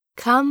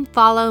"Come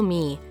follow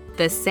me,"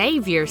 the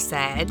Savior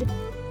said.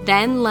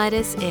 "Then let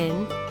us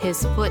in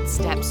his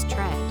footsteps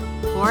tread,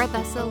 for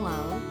thus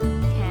alone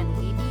can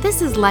we be."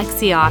 This is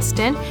Lexi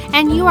Austin,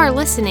 and you are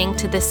listening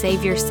to The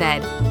Savior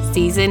Said,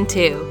 Season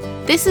 2.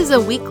 This is a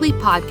weekly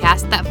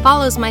podcast that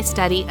follows my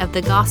study of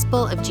the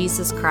Gospel of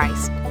Jesus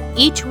Christ.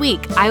 Each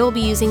week, I will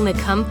be using the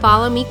Come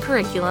Follow Me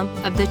curriculum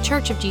of the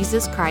Church of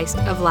Jesus Christ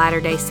of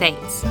Latter-day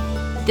Saints.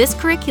 This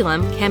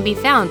curriculum can be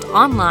found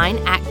online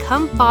at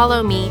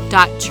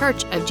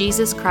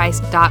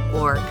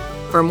comefollowme.churchofjesuschrist.org.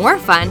 For more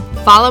fun,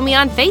 follow me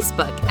on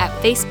Facebook at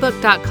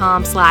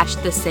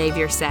facebook.com/The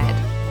Savior Said.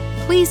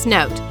 Please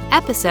note,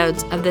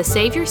 episodes of The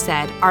Savior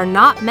Said are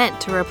not meant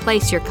to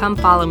replace your Come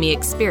Follow Me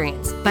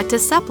experience, but to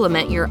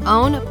supplement your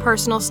own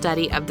personal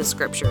study of the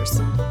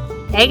Scriptures.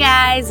 Hey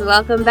guys,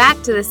 welcome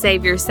back to The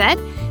Savior Said.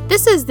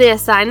 This is the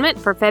assignment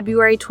for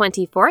February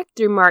 24th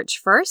through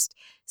March 1st,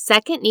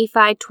 2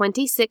 Nephi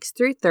 26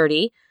 through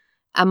 30,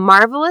 a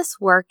marvelous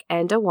work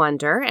and a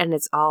wonder, and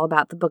it's all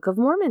about the Book of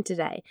Mormon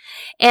today.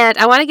 And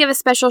I want to give a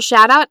special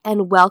shout out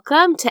and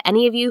welcome to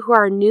any of you who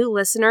are new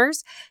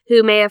listeners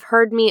who may have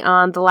heard me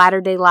on the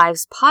Latter-day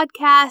Lives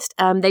podcast.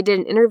 They did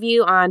an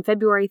interview on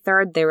February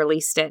 3rd. They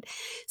released it.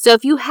 So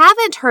if you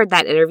haven't heard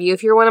that interview,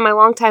 if you're one of my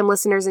longtime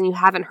listeners and you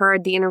haven't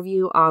heard the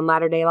interview on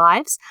Latter-day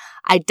Lives,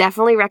 I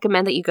definitely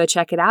recommend that you go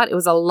check it out. It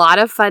was a lot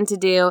of fun to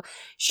do.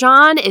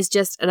 Sean is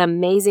just an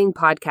amazing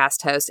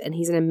podcast host, and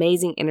he's an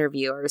amazing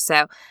interviewer.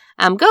 So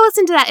go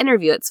listen to that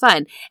interview. It's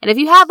fun. And if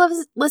you have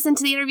listened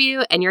to the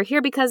interview and you're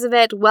here because of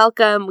it,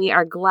 welcome. We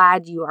are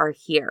glad you are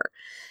here.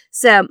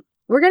 So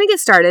we're going to get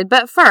started.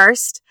 But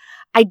first,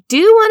 I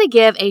do want to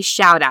give a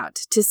shout out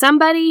to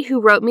somebody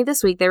who wrote me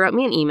this week. They wrote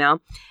me an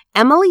email.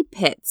 Emily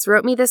Pitts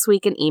wrote me this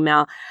week an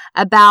email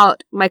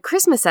about my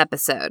Christmas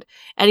episode.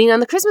 And,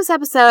 in the Christmas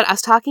episode, I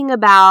was talking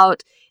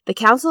about the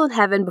council in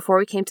heaven before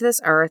we came to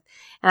this earth.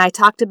 And I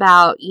talked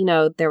about,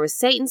 there was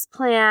Satan's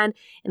plan.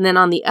 And then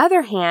on the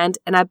other hand,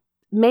 and I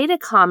made a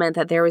comment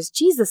that there was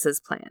Jesus's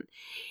plan.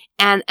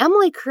 And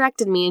Emily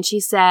corrected me and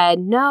she said,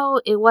 no,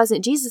 it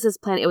wasn't Jesus's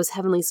plan. It was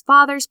Heavenly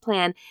Father's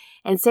plan.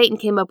 And Satan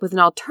came up with an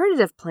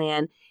alternative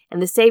plan.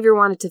 And the Savior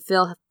wanted to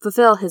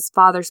fulfill his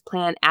Father's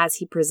plan as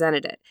he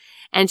presented it.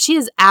 And she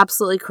is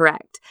absolutely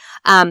correct.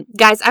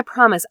 Guys, I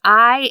promise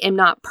I am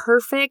not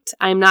perfect.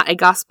 I'm not a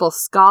gospel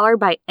scholar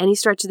by any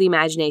stretch of the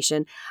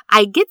imagination.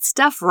 I get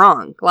stuff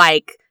wrong,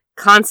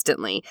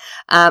 constantly.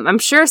 I'm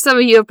sure some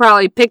of you have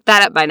probably picked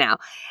that up by now.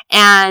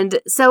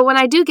 And so when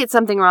I do get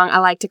something wrong, I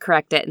like to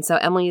correct it. And so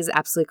Emily is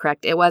absolutely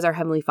correct. It was our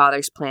Heavenly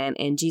Father's plan,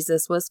 and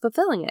Jesus was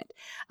fulfilling it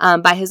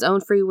by his own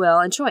free will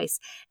and choice.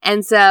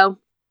 And so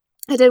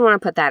I did want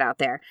to put that out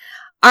there.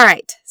 All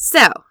right.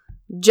 So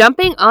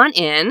jumping on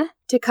in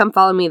to Come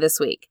Follow Me this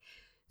week.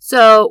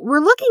 So we're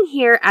looking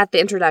here at the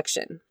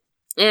introduction,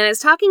 and it's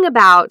talking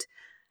about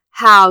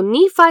how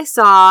Nephi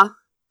saw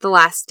the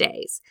last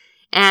days.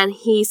 And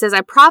he says,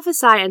 I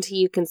prophesy unto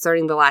you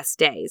concerning the last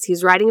days.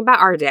 He's writing about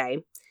our day.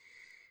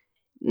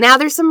 Now,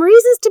 there's some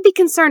reasons to be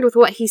concerned with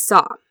what he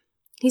saw.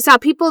 He saw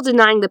people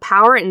denying the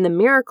power and the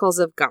miracles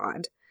of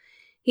God.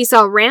 He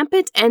saw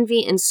rampant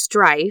envy and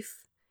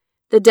strife,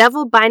 the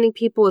devil binding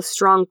people with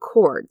strong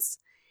cords.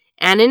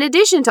 And in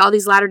addition to all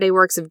these latter-day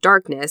works of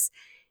darkness,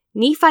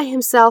 Nephi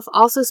himself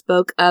also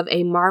spoke of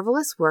a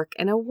marvelous work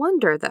and a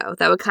wonder, though,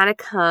 that would kind of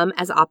come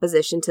as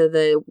opposition to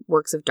the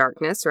works of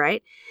darkness,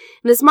 right?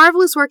 And this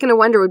marvelous work and a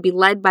wonder would be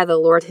led by the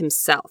Lord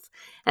himself.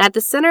 And at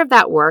the center of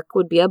that work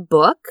would be a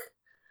book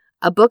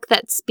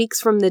that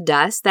speaks from the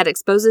dust, that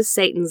exposes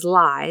Satan's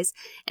lies,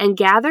 and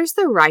gathers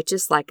the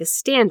righteous like a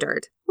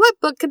standard. What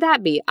book could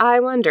that be? I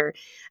wonder.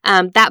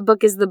 That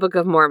book is the Book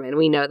of Mormon.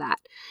 We know that.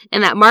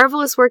 And that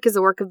marvelous work is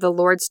the work of the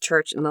Lord's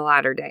church in the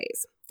latter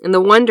days. And the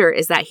wonder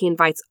is that he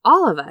invites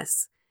all of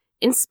us,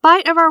 in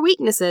spite of our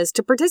weaknesses,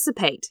 to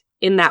participate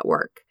in that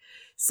work.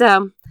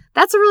 So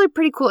that's a really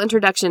pretty cool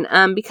introduction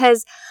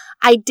because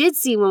I did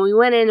see when we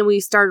went in and we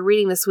started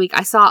reading this week,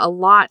 I saw a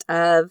lot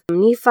of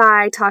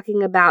Nephi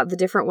talking about the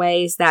different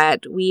ways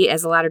that we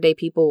as Latter-day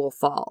people will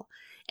fall,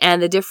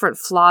 and the different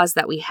flaws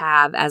that we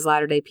have as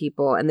Latter-day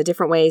people, and the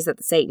different ways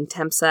that Satan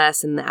tempts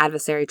us and the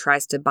adversary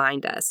tries to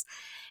bind us.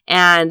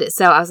 And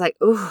so I was like,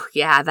 oh,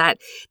 yeah,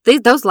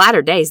 those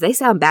latter days, they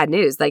sound bad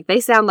news.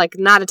 They sound like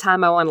not a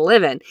time I want to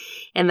live in.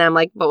 And then I'm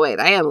like, but wait,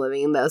 I am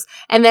living in those.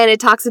 And then it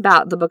talks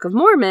about the Book of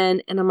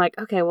Mormon. And I'm like,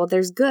 okay, well,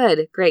 there's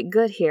great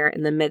good here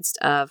in the midst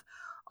of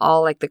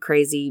all the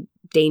crazy,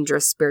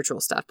 dangerous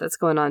spiritual stuff that's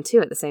going on too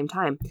at the same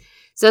time.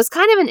 So it's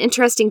kind of an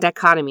interesting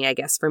dichotomy, I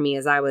guess, for me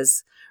as I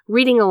was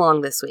reading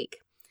along this week.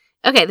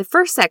 Okay, the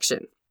first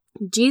section,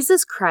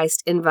 Jesus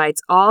Christ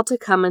invites all to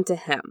come unto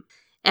him.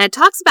 And it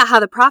talks about how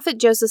the prophet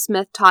Joseph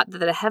Smith taught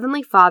that a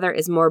heavenly Father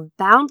is more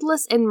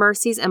boundless in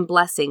mercies and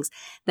blessings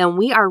than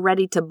we are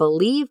ready to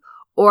believe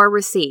or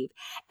receive.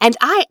 And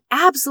I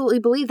absolutely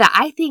believe that.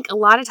 I think a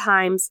lot of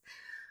times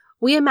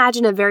we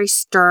imagine a very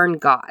stern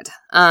God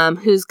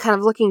who's kind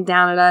of looking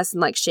down at us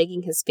and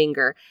shaking his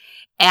finger.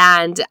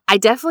 And I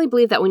definitely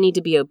believe that we need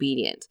to be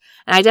obedient.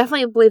 And I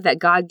definitely believe that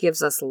God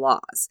gives us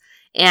laws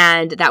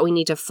and that we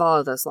need to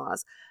follow those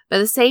laws. But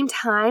at the same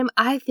time,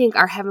 I think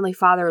our Heavenly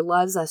Father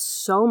loves us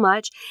so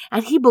much,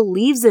 and He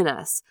believes in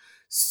us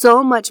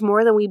so much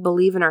more than we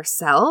believe in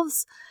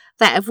ourselves,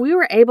 that if we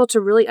were able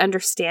to really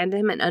understand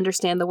Him and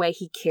understand the way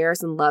He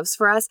cares and loves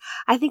for us,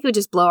 I think it would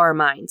just blow our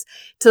minds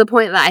to the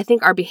point that I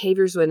think our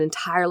behaviors would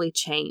entirely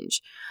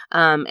change,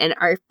 and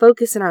our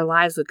focus in our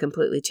lives would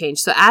completely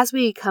change. So as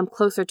we come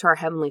closer to our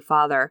Heavenly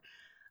Father,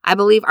 I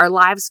believe our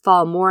lives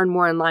fall more and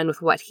more in line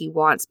with what He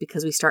wants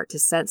because we start to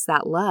sense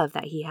that love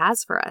that He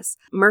has for us.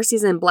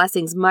 Mercies and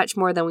blessings much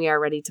more than we are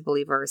ready to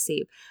believe or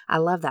receive. I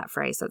love that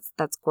phrase.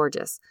 That's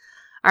gorgeous.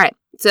 All right,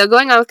 so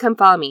going on with Come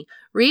Follow Me.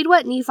 Read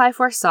what Nephi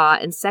foresaw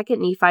in 2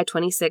 Nephi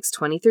 26,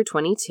 20 through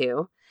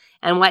 22,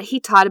 and what he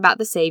taught about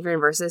the Savior in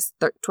verses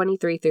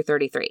 23 through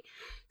 33.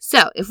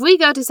 So if we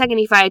go to 2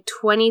 Nephi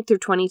 20 through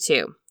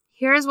 22,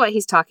 here's what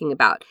he's talking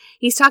about.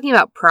 He's talking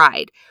about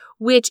pride,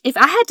 which if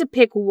I had to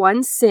pick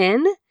one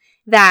sin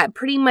that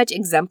pretty much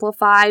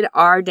exemplified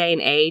our day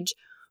and age,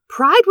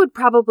 pride would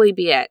probably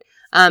be it.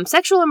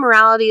 Sexual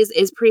immorality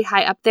is pretty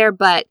high up there,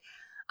 but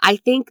I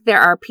think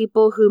there are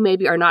people who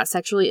maybe are not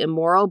sexually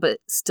immoral, but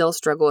still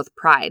struggle with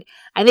pride.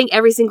 I think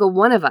every single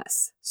one of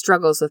us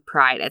struggles with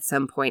pride at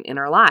some point in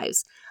our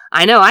lives.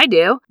 I know I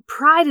do.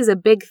 Pride is a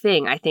big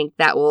thing, I think,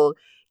 that will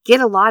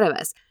get a lot of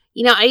us.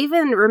 I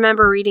even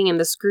remember reading in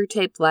the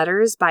Screwtape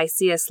Letters by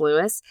C.S.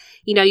 Lewis,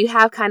 you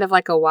have kind of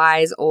like a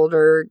wise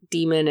older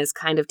demon is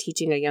kind of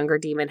teaching a younger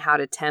demon how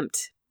to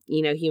tempt,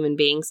 human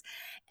beings.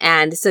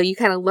 And so you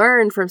kind of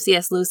learn from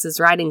C.S. Lewis's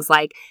writings,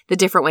 like the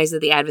different ways that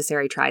the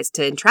adversary tries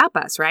to entrap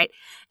us, right?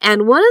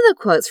 And one of the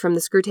quotes from the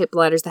Screwtape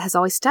Letters that has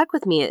always stuck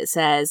with me, it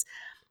says,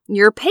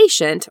 "Your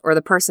patient, or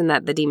the person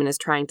that the demon is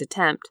trying to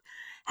tempt,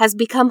 has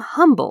become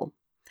humble.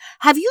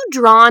 Have you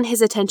drawn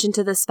his attention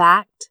to this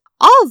fact?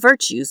 All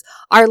virtues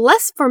are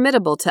less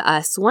formidable to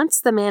us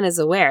once the man is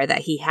aware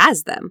that he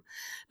has them,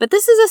 but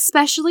this is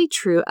especially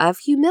true of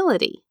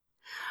humility."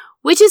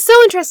 Which is so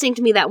interesting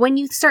to me that when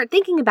you start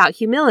thinking about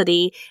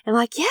humility and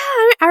like, yeah,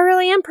 I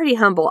really am pretty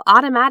humble,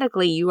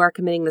 automatically you are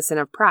committing the sin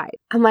of pride.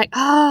 I'm like,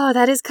 oh,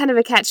 that is kind of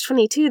a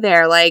catch-22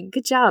 there. Like,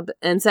 good job.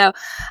 And so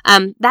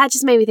that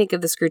just made me think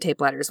of the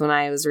Screwtape Letters when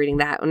I was reading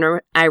that.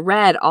 When I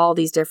read all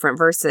these different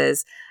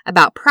verses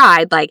about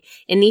pride, like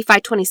in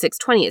Nephi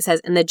 26:20, it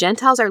says, "And the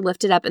Gentiles are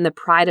lifted up in the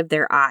pride of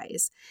their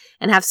eyes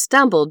and have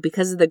stumbled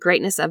because of the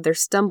greatness of their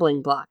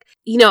stumbling block."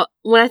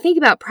 When I think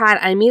about pride,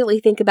 I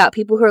immediately think about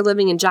people who are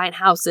living in giant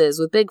houses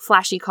with big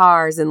flashy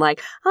cars and like,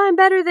 I'm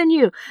better than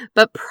you.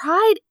 But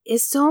pride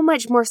is so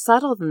much more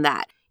subtle than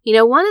that.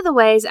 One of the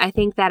ways I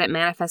think that it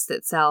manifests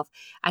itself,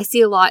 I see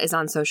a lot, is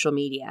on social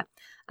media.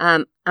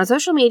 On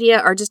social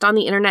media or just on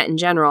the internet in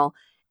general,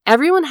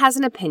 everyone has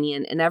an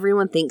opinion and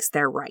everyone thinks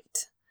they're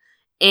right.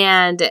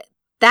 And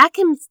that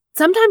can,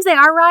 sometimes they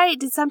are right,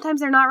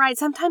 sometimes they're not right,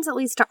 sometimes it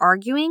leads to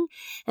arguing,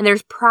 and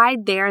there's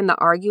pride there in the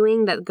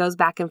arguing that goes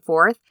back and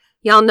forth.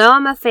 Y'all know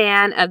I'm a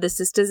fan of the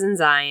Sisters in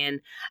Zion.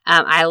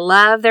 I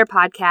love their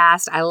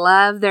podcast. I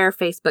love their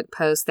Facebook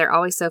posts. They're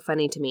always so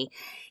funny to me.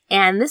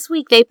 And this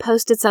week they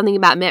posted something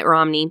about Mitt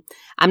Romney.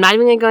 I'm not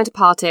even going to go into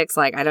politics.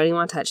 I don't even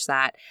want to touch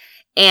that.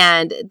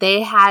 And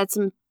they had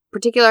some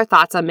particular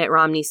thoughts on Mitt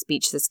Romney's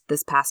speech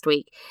this past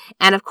week.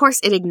 And of course,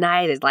 it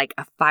ignited like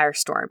a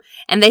firestorm.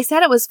 And they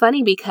said it was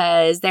funny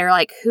because they're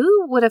like,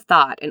 who would have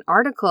thought an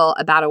article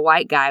about a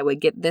white guy would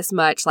get this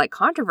much like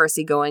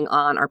controversy going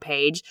on our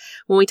page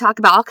when we talk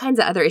about all kinds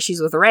of other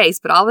issues with race,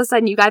 but all of a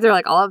sudden you guys are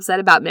like all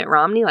upset about Mitt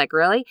Romney? Like,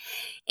 really?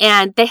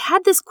 And they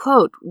had this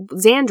quote.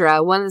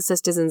 Zandra, one of the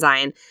Sisters in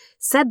Zion,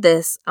 said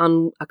this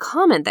on a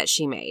comment that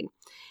she made.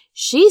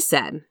 She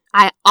said,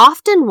 "I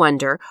often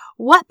wonder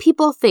what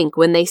people think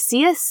when they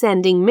see us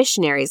sending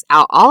missionaries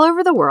out all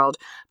over the world,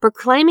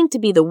 proclaiming to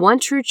be the one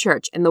true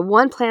church and the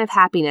one plan of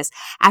happiness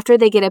after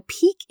they get a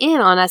peek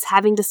in on us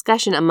having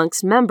discussion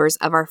amongst members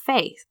of our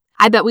faith.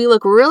 I bet we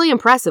look really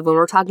impressive when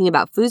we're talking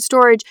about food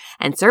storage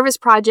and service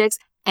projects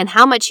and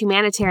how much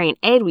humanitarian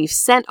aid we've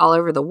sent all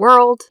over the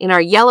world in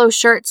our yellow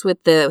shirts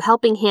with the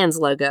Helping Hands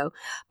logo.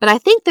 But I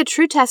think the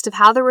true test of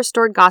how the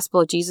restored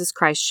gospel of Jesus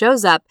Christ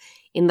shows up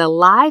in the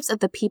lives of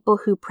the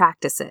people who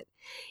practice it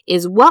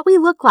is what we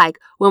look like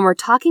when we're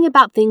talking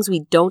about things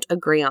we don't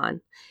agree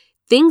on,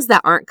 things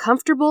that aren't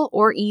comfortable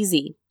or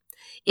easy.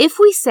 If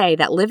we say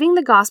that living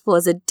the gospel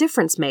is a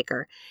difference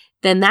maker,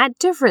 then that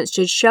difference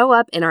should show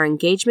up in our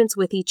engagements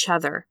with each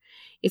other.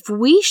 If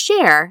we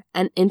share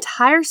an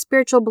entire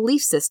spiritual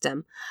belief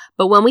system,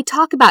 but when we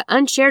talk about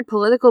unshared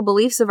political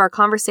beliefs of our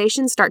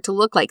conversations start to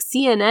look like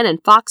CNN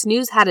and Fox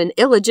News had an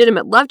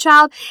illegitimate love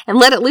child and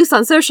let it loose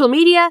on social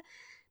media,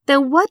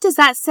 then what does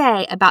that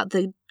say about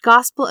the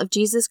gospel of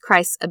Jesus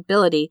Christ's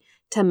ability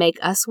to make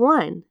us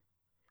one?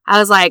 I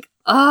was like,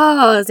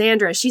 oh,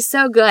 Zandra, she's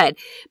so good.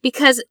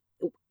 Because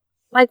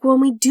like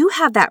when we do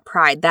have that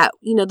pride that,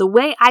 the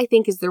way I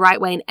think is the right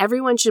way and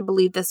everyone should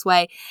believe this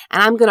way,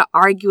 and I'm going to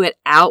argue it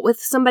out with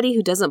somebody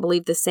who doesn't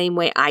believe the same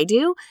way I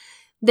do,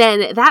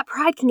 then that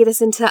pride can get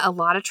us into a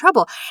lot of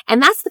trouble.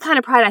 And that's the kind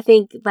of pride I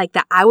think like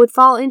that I would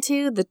fall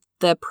into, the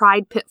the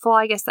pride pitfall,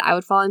 I guess, that I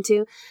would fall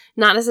into.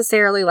 Not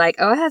necessarily like,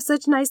 oh, I have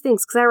such nice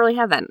things, because I don't really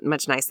have that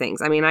much nice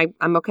things. I mean,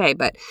 I'm okay,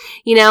 but,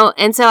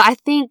 and so I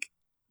think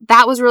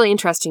that was really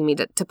interesting me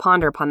to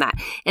ponder upon that.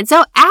 And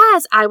so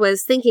as I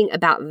was thinking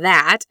about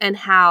that and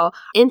how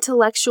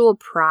intellectual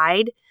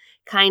pride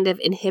kind of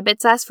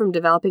inhibits us from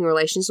developing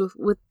relationships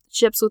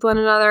with one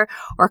another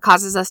or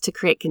causes us to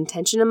create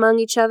contention among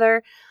each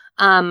other,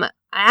 I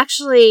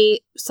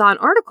actually saw an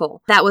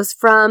article that was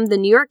from the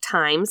New York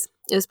Times.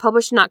 It was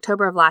published in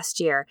October of last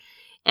year.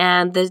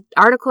 And the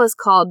article is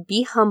called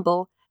Be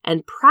Humble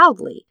and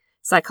Proudly,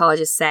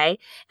 psychologists say.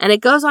 And it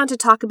goes on to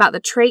talk about the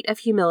trait of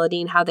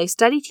humility and how they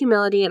studied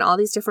humility in all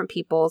these different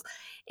peoples.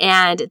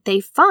 And they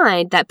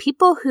find that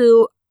people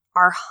who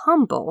are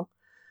humble,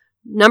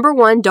 number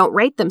one, don't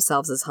rate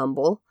themselves as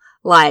humble.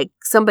 Like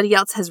somebody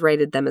else has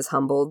rated them as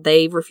humble.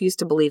 They refuse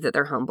to believe that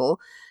they're humble.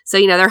 So,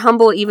 they're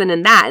humble even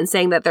in that and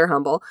saying that they're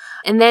humble.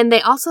 And then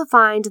they also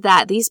find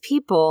that these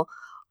people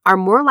are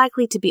more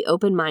likely to be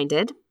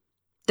open-minded.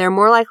 They're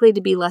more likely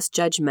to be less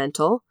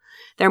judgmental.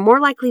 They're more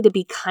likely to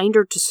be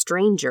kinder to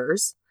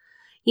strangers.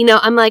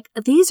 I'm like,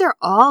 these are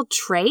all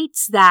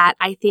traits that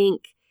I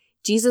think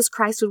Jesus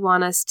Christ would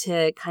want us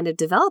to kind of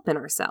develop in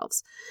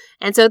ourselves.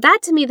 And so that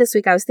to me this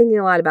week, I was thinking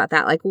a lot about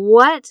that. Like,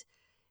 what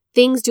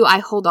things do I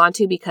hold on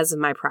to because of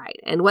my pride?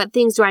 And what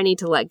things do I need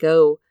to let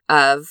go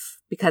of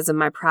because of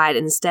my pride,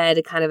 and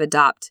instead kind of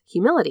adopt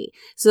humility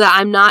so that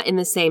I'm not in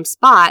the same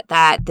spot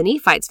that the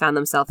Nephites found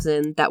themselves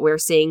in that we're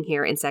seeing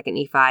here in 2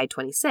 Nephi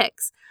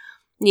 26.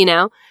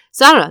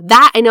 So I don't know.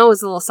 That I know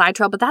was a little side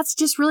trail, but that's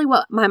just really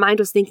what my mind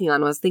was thinking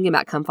on. Was thinking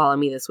about Come Follow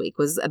Me this week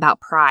was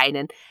about pride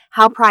and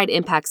how pride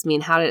impacts me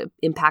and how it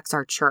impacts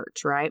our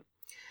church, right?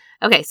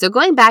 Okay, so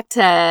going back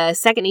to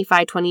 2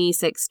 Nephi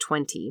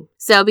 26:20.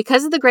 So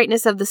because of the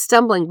greatness of the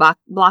stumbling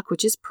block,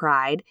 which is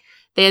pride,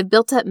 they have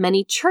built up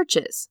many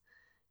churches.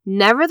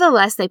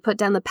 Nevertheless, they put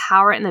down the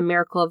power and the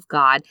miracle of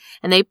God,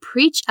 and they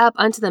preach up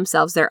unto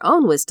themselves their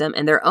own wisdom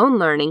and their own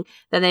learning,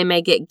 that they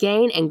may get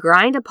gain and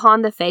grind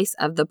upon the face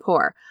of the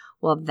poor.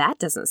 Well, that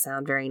doesn't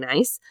sound very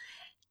nice.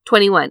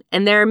 21.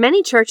 And there are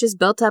many churches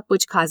built up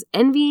which cause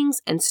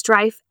envyings and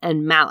strife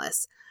and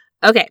malice.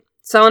 Okay,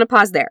 so I want to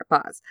pause there.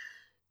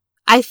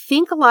 I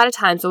think a lot of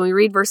times when we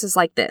read verses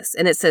like this,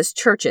 and it says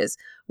churches,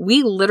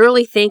 we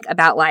literally think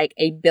about like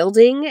a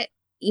building,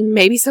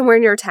 maybe somewhere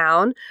in your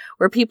town,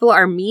 where people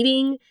are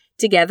meeting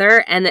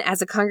together and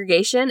as a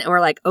congregation, and we're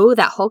like, oh,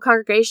 that whole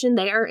congregation,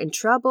 they are in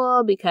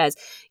trouble because,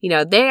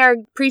 they are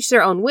preach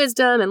their own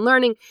wisdom and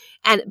learning.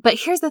 But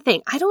here's the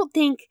thing. I don't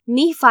think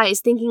Nephi is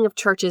thinking of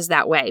churches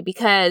that way,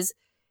 because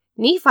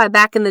Nephi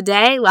back in the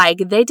day, like,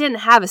 they didn't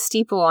have a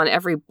steeple on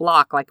every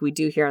block like we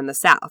do here in the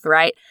South,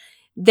 right?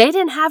 They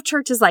didn't have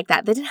churches like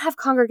that. They didn't have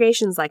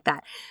congregations like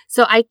that.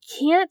 So I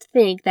can't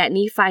think that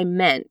Nephi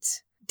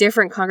meant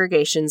different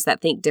congregations that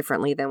think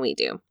differently than we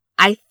do.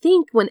 I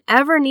think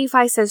whenever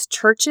Nephi says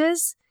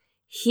churches,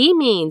 he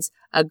means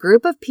a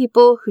group of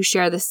people who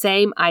share the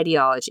same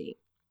ideology.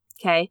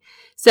 Okay?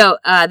 So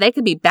they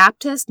could be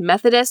Baptist,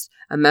 Methodist,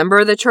 a member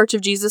of the Church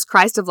of Jesus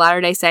Christ of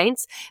Latter-day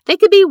Saints. They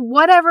could be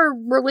whatever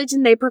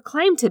religion they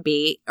proclaim to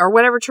be or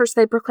whatever church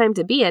they proclaim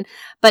to be in.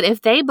 But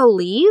if they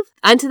believe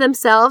unto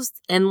themselves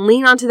and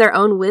lean onto their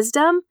own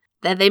wisdom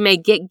that they may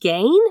get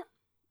gain,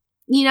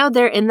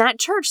 they're in that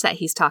church that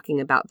he's talking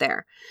about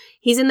there.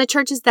 He's in the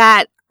churches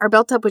that are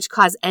built up which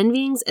cause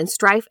envyings and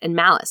strife and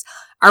malice.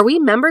 Are we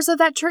members of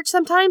that church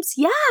sometimes?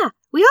 Yeah,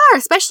 we are,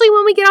 especially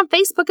when we get on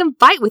Facebook and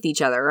fight with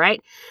each other,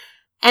 right?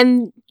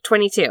 And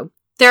 22.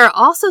 There are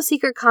also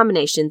secret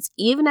combinations,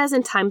 even as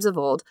in times of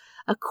old,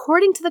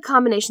 according to the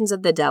combinations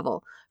of the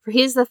devil. For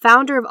he is the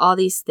founder of all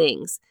these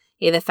things,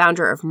 yea, the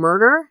founder of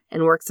murder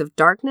and works of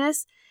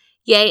darkness.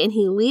 Yea, and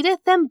he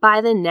leadeth them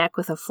by the neck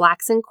with a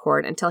flaxen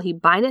cord until he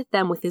bindeth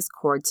them with his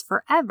cords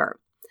forever.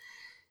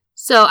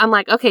 So I'm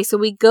like, okay, so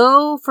we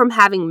go from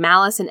having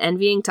malice and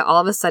envying to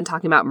all of a sudden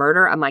talking about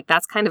murder. I'm like,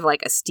 that's kind of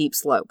like a steep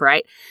slope,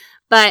 right?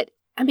 But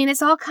I mean,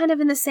 it's all kind of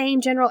in the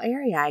same general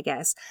area, I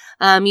guess.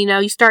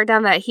 You start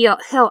down that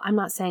hill. I'm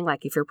not saying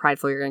like if you're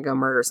prideful, you're going to go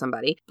murder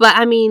somebody. But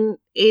I mean,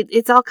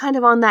 it's all kind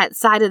of on that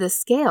side of the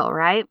scale,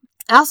 right?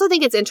 I also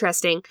think it's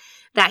interesting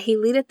that he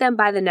leadeth them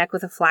by the neck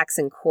with a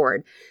flaxen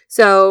cord.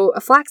 So a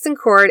flaxen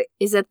cord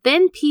is a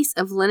thin piece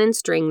of linen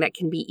string that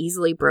can be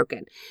easily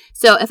broken.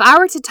 So if I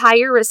were to tie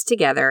your wrists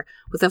together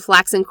with a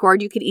flaxen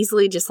cord, you could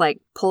easily just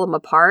like pull them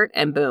apart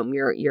and boom,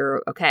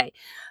 you're okay.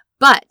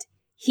 But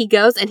he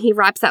goes and he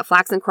wraps that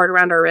flaxen cord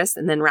around our wrist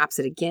and then wraps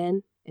it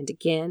again and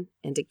again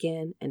and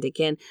again and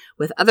again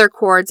with other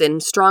cords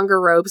and stronger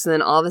ropes. And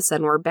then all of a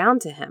sudden we're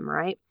bound to him,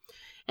 right?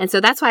 And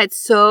so that's why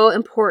it's so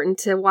important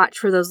to watch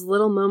for those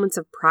little moments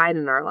of pride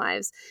in our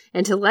lives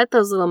and to let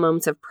those little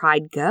moments of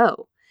pride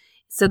go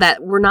so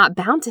that we're not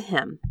bound to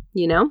him,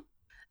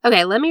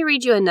 Okay, let me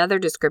read you another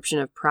description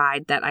of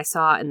pride that I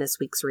saw in this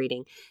week's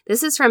reading.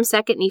 This is from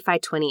 2 Nephi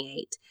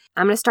 28.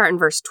 I'm going to start in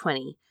verse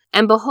 20.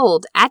 And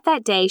behold, at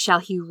that day shall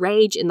he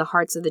rage in the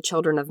hearts of the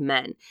children of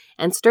men,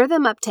 and stir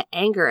them up to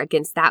anger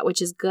against that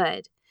which is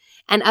good.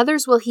 And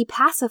others will he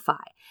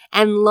pacify,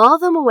 and lull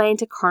them away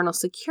into carnal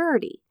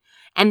security.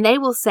 And they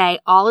will say,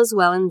 all is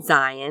well in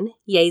Zion,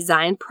 yea,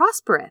 Zion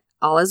prospereth,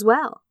 all is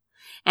well.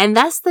 And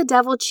thus the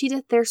devil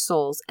cheateth their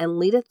souls, and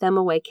leadeth them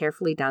away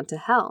carefully down to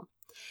hell.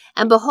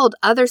 And behold,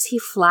 others he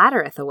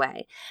flattereth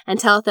away, and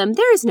telleth them,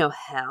 there is no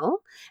hell.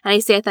 And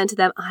he saith unto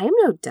them, I am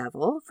no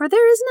devil, for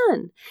there is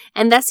none.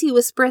 And thus he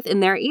whispereth in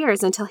their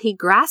ears, until he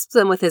grasps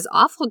them with his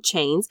awful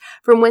chains,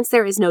 from whence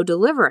there is no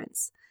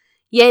deliverance.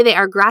 Yea, they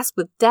are grasped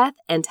with death,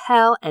 and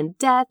hell, and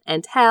death,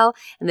 and hell,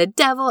 and the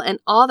devil, and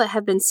all that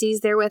have been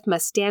seized therewith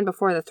must stand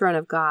before the throne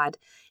of God,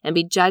 and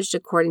be judged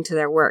according to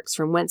their works,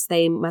 from whence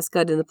they must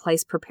go to the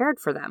place prepared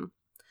for them.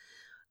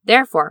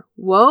 Therefore,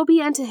 woe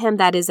be unto him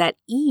that is at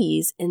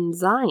ease in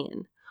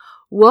Zion.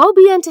 Woe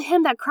be unto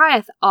him that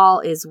crieth, all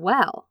is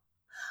well.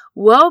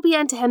 Woe be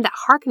unto him that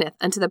hearkeneth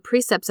unto the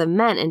precepts of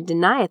men, and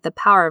denieth the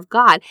power of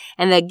God,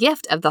 and the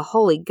gift of the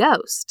Holy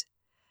Ghost.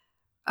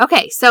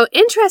 Okay, so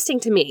interesting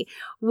to me.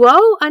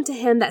 Woe unto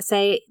him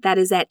that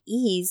is at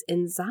ease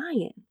in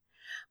Zion.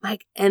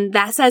 And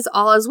that says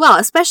all is well,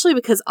 especially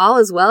because all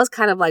is well is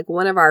kind of like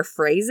one of our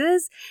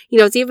phrases.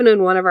 It's even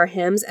in one of our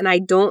hymns, and I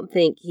don't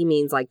think he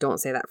means don't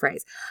say that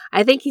phrase.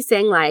 I think he's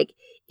saying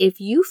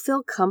if you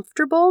feel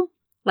comfortable,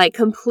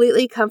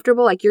 completely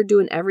comfortable, you're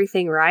doing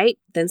everything right,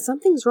 then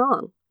something's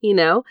wrong.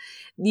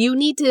 You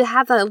need to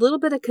have a little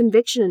bit of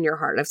conviction in your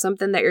heart of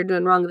something that you're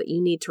doing wrong that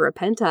you need to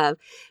repent of,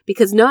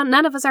 because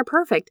none of us are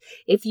perfect.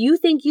 If you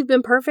think you've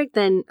been perfect,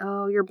 then,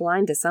 you're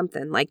blind to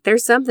something.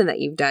 There's something that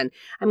you've done.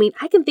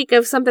 I can think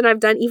of something I've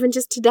done even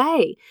just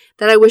today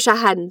that I wish I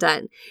hadn't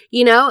done.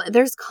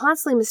 There's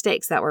constantly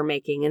mistakes that we're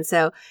making. And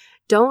so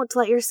don't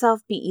let yourself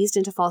be eased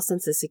into false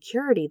sense of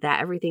security that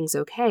everything's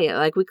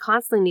okay. We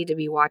constantly need to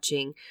be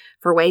watching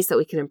for ways that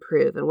we can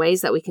improve and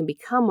ways that we can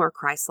become more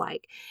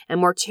Christ-like and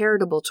more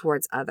charitable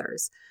towards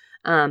others.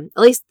 At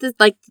least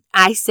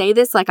I say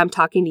this I'm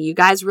talking to you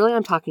guys. Really,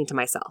 I'm talking to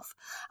myself.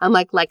 I'm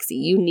like, Lexi,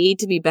 you need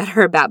to be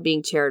better about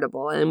being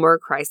charitable and more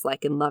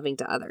Christ-like and loving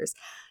to others.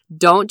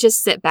 Don't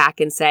just sit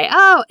back and say,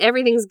 oh,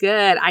 everything's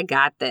good. I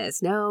got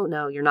this.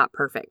 No, you're not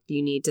perfect.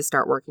 You need to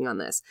start working on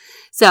this.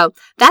 So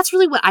that's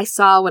really what I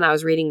saw when I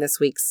was reading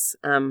this week's,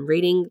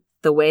 reading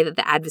the way that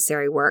the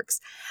adversary works.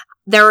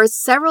 There are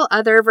several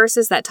other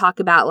verses that talk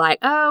about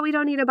we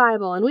don't need a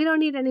Bible and we don't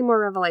need any more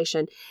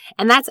revelation.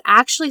 And that's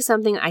actually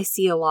something I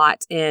see a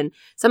lot in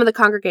some of the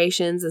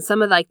congregations and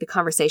some of the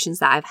conversations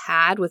that I've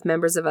had with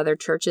members of other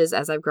churches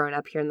as I've grown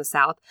up here in the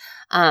South.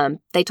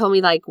 They told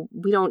me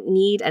we don't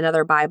need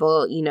another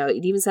Bible.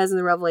 It even says in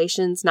the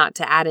Revelations not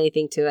to add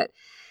anything to it.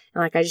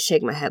 And I just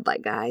shake my head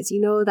guys,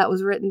 that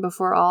was written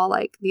before all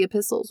the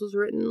epistles was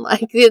written.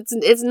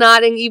 It's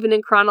not even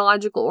in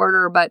chronological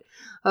order, but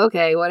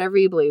okay, whatever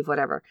you believe,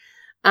 whatever.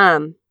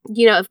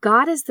 If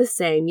God is the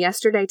same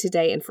yesterday,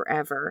 today, and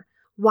forever,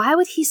 why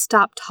would he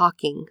stop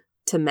talking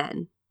to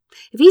men?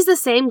 If he's the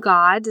same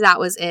God that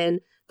was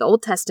in the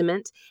Old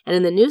Testament and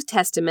in the New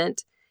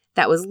Testament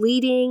that was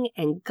leading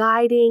and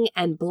guiding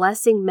and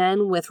blessing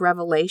men with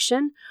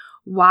revelation,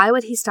 why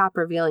would he stop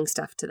revealing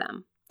stuff to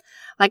them?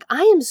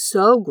 I am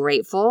so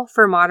grateful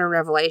for modern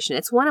revelation.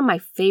 It's one of my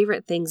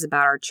favorite things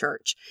about our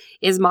church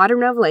is modern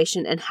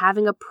revelation and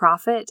having a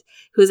prophet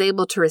who's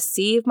able to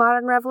receive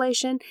modern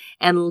revelation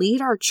and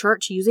lead our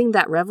church using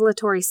that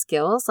revelatory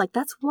skills.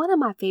 That's one of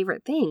my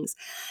favorite things.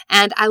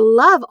 And I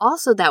love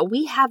also that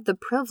we have the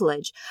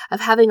privilege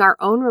of having our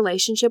own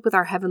relationship with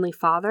our Heavenly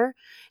Father,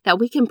 that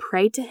we can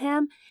pray to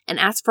him and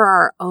ask for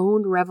our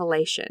own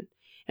revelation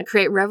and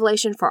create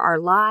revelation for our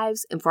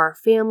lives and for our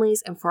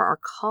families and for our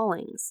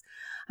callings.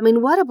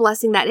 What a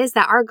blessing that is,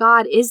 that our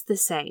God is the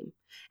same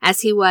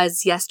as he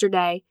was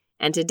yesterday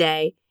and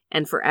today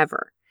and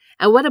forever.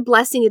 And what a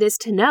blessing it is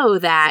to know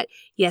that,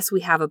 yes,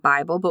 we have a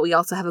Bible, but we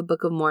also have a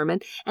Book of Mormon.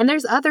 And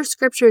there's other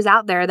scriptures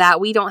out there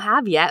that we don't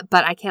have yet,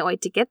 but I can't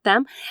wait to get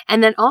them.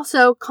 And then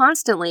also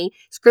constantly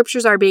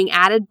scriptures are being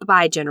added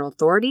by general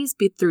authorities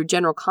through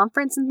general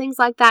conference and things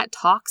like that,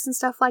 talks and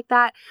stuff like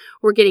that.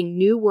 We're getting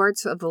new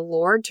words of the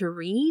Lord to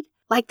read.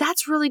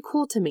 That's really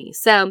cool to me.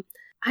 So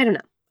I don't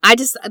know.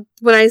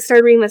 When I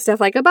started reading this stuff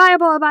a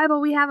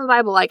Bible, we have a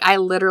Bible, I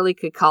literally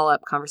could call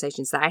up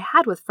conversations that I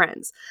had with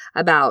friends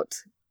about,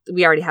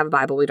 we already have a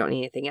Bible, we don't need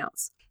anything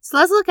else. So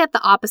let's look at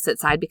the opposite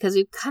side, because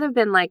we've kind of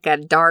been a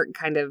dark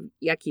kind of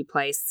yucky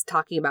place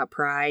talking about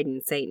pride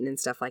and Satan and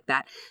stuff like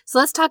that. So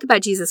let's talk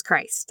about Jesus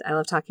Christ. I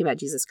love talking about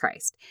Jesus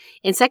Christ.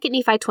 In 2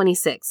 Nephi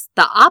 26,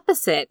 the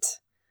opposite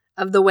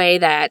of the way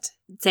that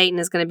Satan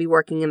is going to be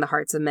working in the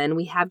hearts of men,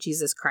 we have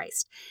Jesus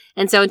Christ.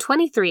 And so in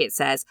 23 it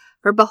says,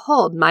 For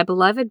behold, my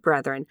beloved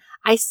brethren,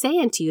 I say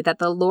unto you that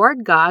the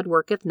Lord God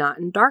worketh not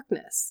in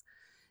darkness.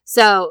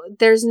 So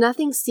there's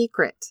nothing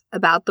secret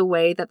about the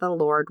way that the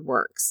Lord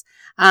works.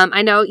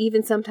 I know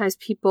even sometimes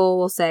people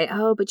will say,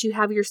 oh, but you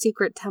have your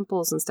secret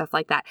temples and stuff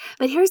like that.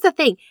 But here's the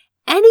thing.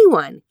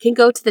 Anyone can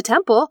go to the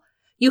temple.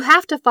 You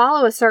have to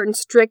follow a certain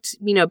strict,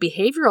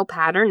 behavioral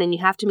pattern, and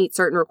you have to meet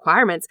certain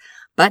requirements.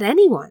 But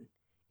anyone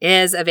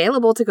is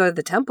available to go to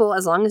the temple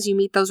as long as you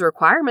meet those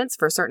requirements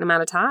for a certain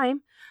amount of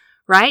time,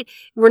 right?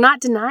 We're not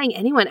denying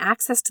anyone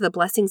access to the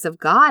blessings of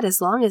God as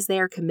long as they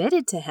are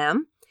committed to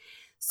him.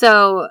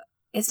 So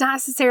It's not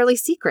necessarily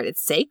secret.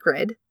 It's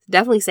sacred,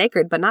 definitely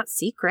sacred, but not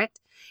secret.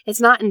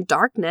 It's not in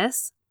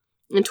darkness.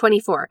 And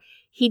 24,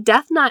 he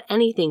doth not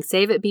anything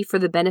save it be for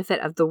the benefit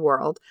of the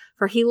world,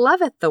 for he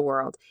loveth the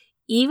world,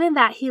 even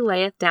that he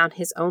layeth down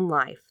his own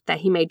life, that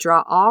he may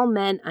draw all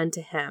men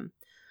unto him.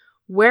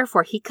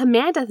 Wherefore he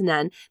commandeth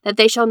none that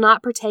they shall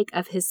not partake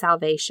of his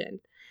salvation.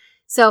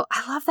 So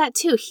I love that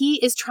too. He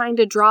is trying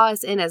to draw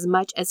us in as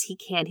much as he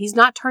can. He's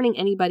not turning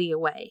anybody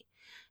away.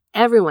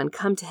 Everyone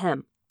come to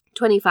him.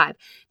 25,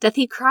 doth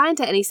he cry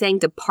unto any, saying,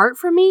 Depart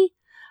from me?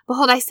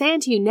 Behold, I say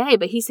unto you, nay,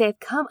 but he saith,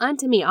 Come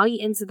unto me, all ye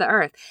ends of the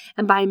earth,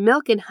 and buy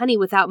milk and honey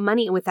without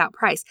money and without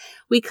price.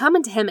 We come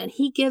unto him, and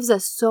he gives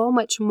us so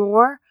much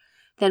more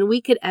than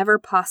we could ever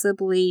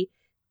possibly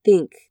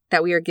think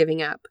that we are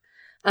giving up.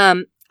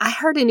 I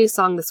heard a new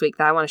song this week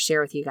that I want to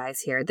share with you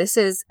guys here. This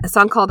is a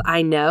song called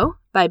I Know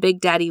by Big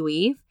Daddy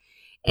Weave,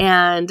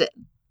 and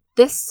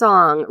this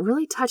song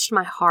really touched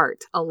my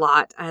heart a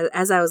lot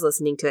as I was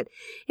listening to it.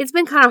 It's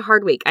been kind of a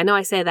hard week. I know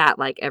I say that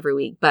like every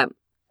week, but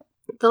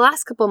the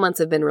last couple months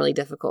have been really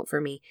difficult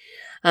for me.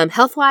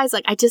 Health-wise,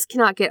 like I just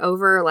cannot get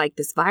over like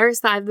this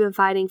virus that I've been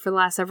fighting for the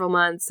last several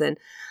months. And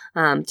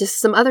just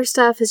some other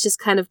stuff has just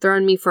kind of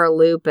thrown me for a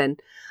loop. And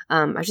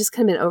I've just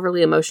kind of been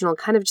overly emotional,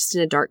 kind of just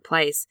in a dark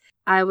place.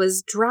 I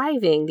was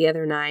driving the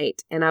other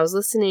night and I was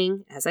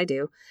listening, as I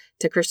do,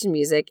 to Christian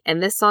music.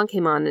 And this song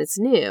came on and it's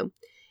new.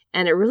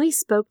 And it really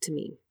spoke to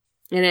me.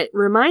 And it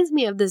reminds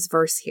me of this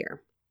verse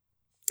here.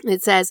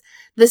 It says,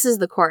 this is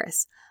the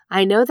chorus.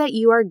 I know that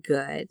you are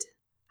good.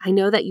 I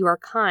know that you are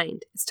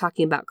kind. It's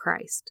talking about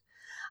Christ.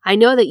 I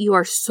know that you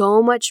are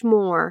so much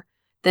more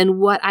than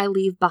what I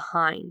leave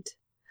behind.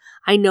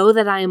 I know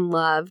that I am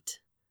loved.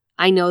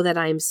 I know that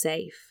I am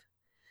safe.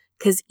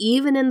 Because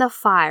even in the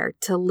fire,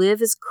 to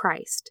live is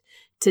Christ.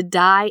 To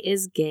die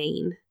is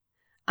gain.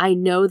 I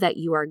know that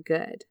you are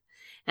good.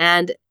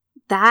 And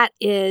that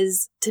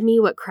is, to me,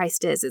 what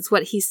Christ is. It's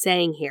what he's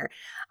saying here.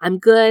 I'm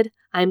good.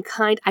 I'm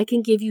kind. I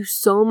can give you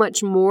so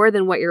much more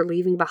than what you're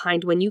leaving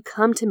behind when you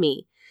come to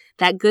me.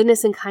 That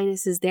goodness and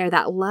kindness is there.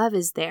 That love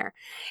is there.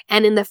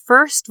 And in the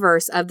first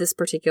verse of this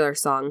particular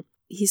song,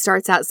 he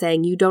starts out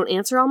saying, you don't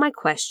answer all my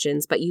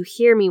questions, but you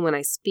hear me when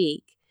I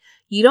speak.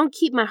 You don't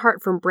keep my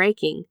heart from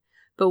breaking,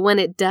 but when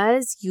it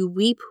does, you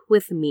weep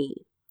with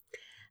me.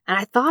 And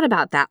I thought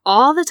about that.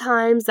 All the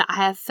times that I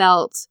have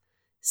felt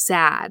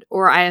sad,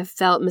 or I have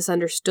felt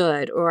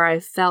misunderstood, or I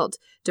have felt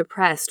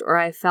depressed, or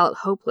I have felt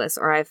hopeless,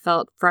 or I have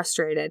felt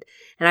frustrated,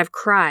 and I've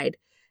cried,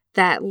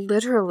 that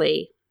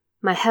literally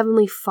my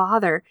Heavenly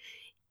Father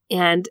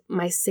and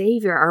my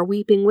Savior are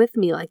weeping with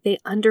me. Like they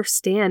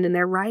understand and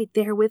they're right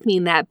there with me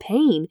in that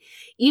pain.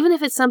 Even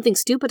if it's something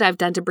stupid I've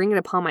done to bring it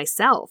upon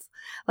myself.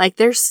 Like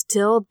they're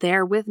still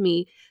there with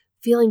me,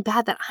 feeling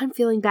bad that I'm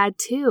feeling bad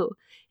too.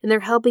 And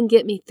they're helping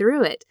get me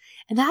through it.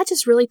 And that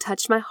just really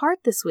touched my heart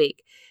this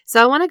week.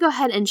 So I want to go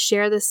ahead and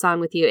share this song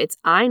with you. It's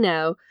I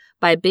Know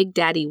by Big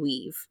Daddy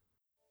Weave.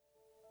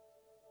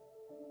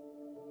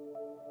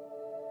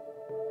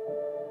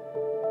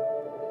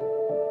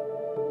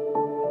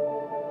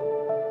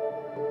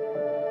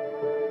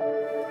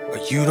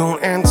 You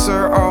don't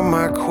answer all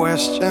my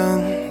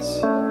questions,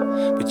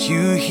 but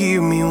you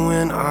hear me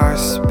when I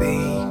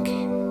speak.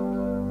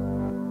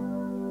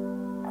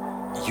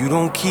 You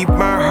don't keep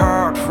my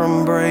heart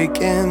from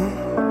breaking,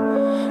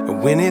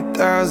 and when it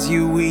does,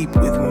 you weep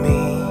with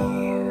me.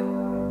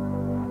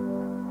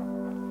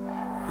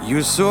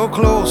 You're so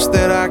close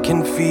that I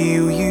can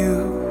feel you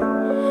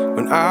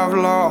when I've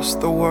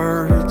lost the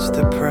words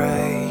to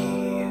pray.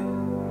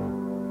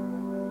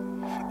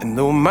 And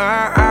though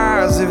my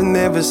eyes have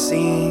never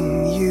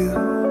seen you,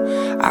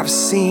 I've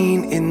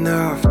seen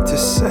enough to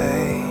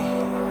say,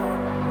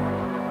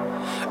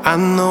 I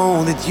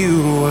know that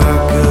you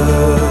are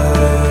good.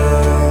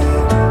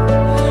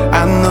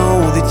 I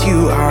know that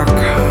you are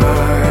kind.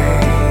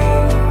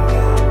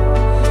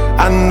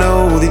 I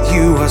know that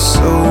you are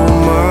so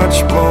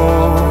much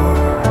more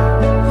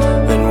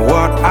than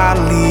what I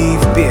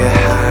leave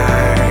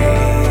behind.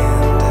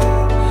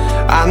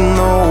 I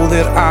know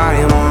that I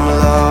am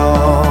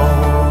loved.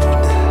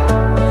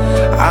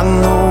 I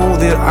know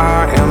that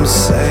I am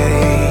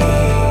safe,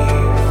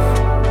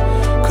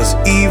 'cause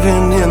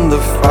even in the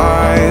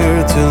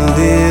fire, to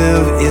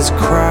live is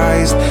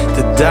Christ,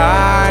 to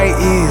die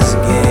is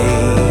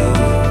gain.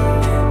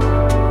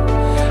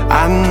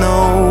 I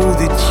know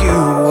that you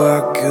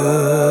are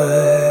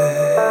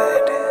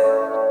good.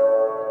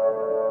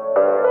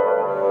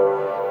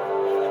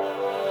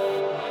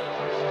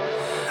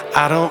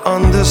 I don't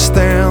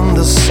understand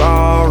the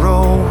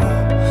sorrow,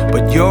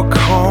 but you're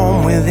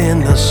calm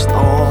within the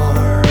storm.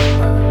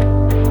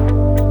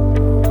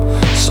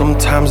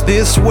 Sometimes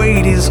this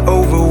weight is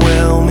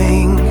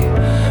overwhelming,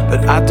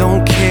 but I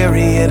don't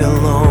carry it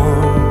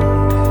alone.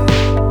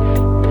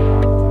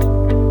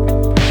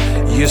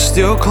 You're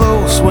still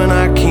close when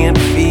I can't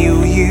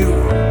feel you.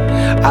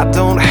 I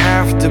don't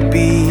have to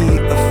be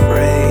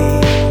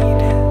afraid.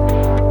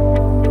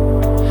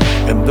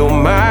 And though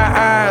my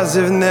eyes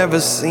have never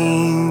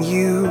seen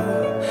you,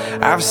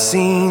 I've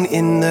seen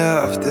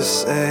enough to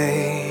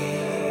say,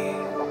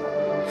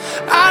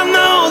 I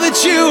know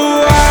that you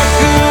are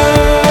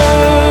good.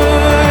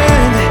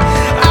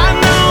 I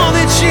know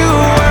that you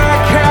are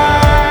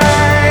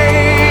kind.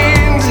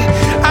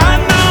 I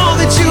know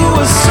that you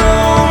are so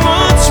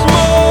much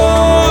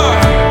more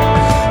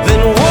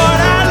than what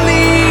I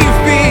leave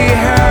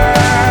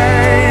behind.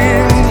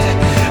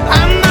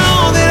 I know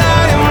that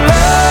I am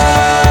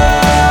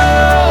loved.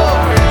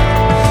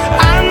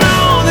 I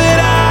know that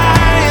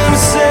I am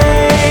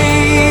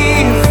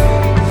safe.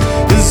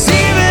 'Cause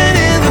even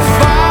in the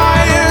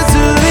fire,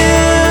 to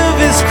live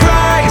is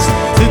Christ,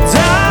 to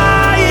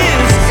die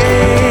is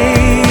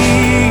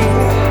gain.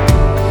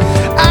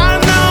 I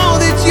know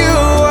that you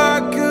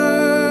are good.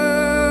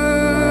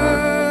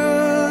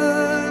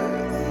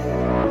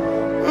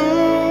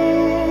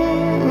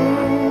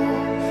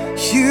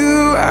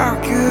 You are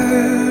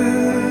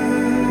good.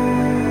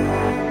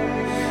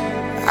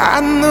 I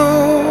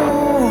know.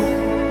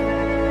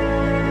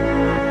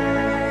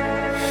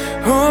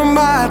 On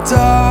my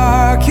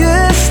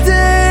darkest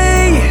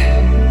day,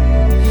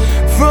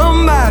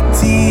 from my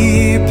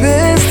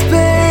deepest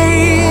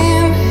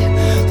pain,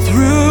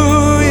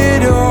 through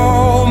it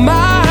all,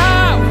 my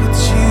heart will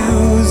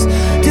choose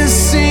to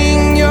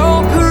sing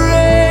your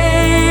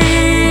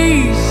praise.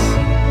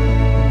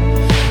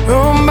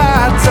 On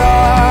my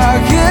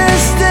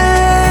darkest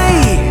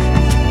day,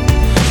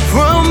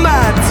 from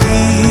my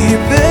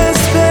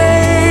deepest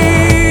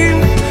pain,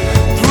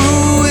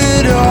 through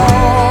it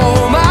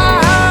all,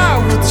 my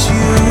heart will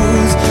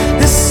choose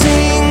to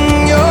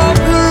sing your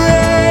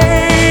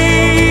praise.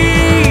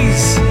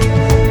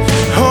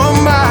 On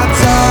my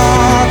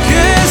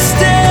darkest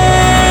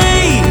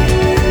day,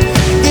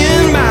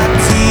 in my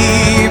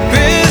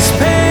deepest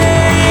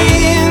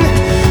pain,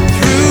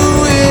 through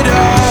it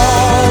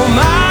all,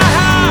 my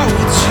heart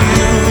will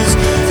choose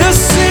to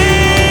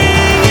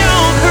sing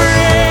your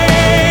praise.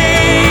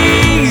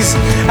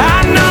 I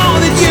know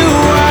that you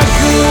are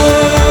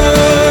good.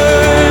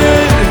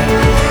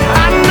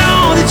 I know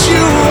that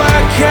you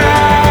are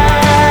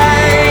kind.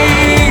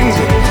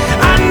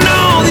 I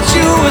know that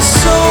you are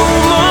so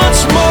much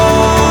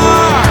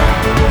more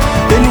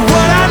than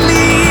what I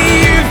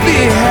leave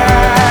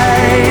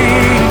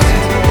behind.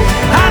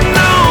 I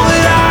know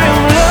that I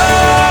am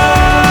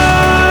loved.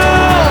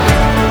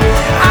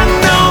 I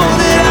know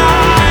that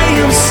I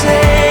am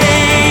safe.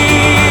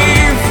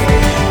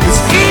 'Cause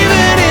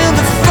even in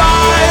the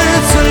fire,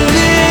 to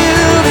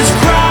live is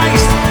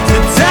Christ, to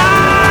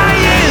die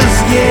is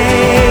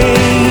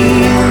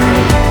gain.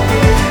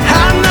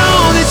 I know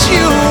that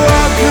you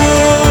are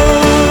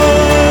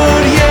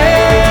good, yeah.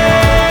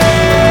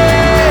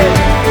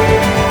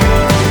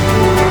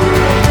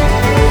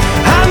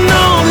 I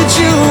know that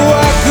you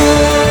are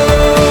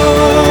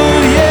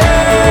good,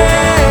 yeah.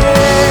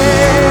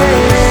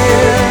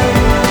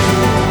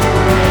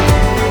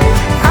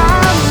 I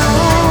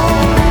know.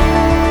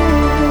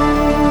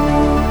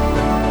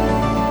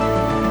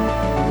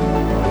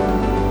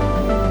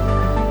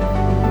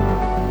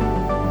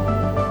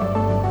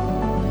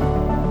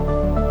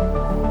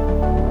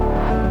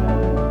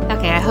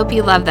 Okay, I hope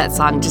you love that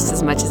song just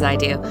as much as I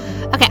do.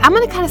 Okay, I'm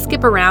going to kind of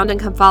skip around and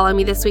come follow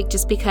me this week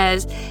just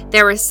because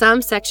there were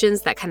some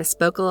sections that kind of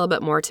spoke a little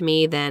bit more to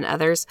me than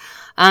others.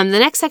 The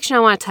next section I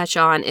want to touch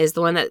on is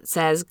the one that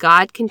says,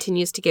 God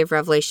continues to give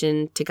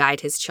revelation to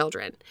guide his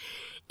children.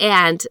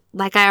 And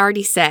like I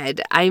already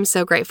said, I am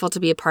so grateful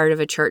to be a part of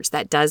a church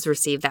that does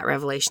receive that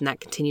revelation, that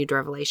continued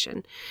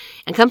revelation.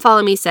 And Come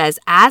Follow Me says,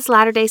 as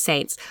Latter-day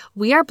Saints,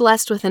 we are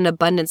blessed with an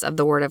abundance of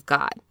the Word of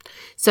God.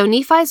 So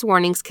Nephi's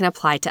warnings can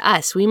apply to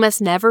us. We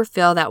must never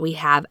feel that we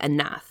have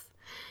enough.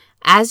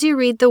 As you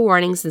read the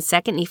warnings in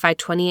 2 Nephi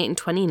 28 and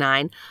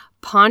 29,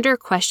 ponder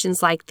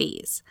questions like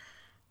these.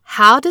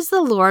 How does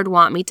the Lord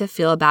want me to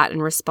feel about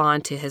and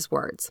respond to his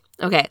words?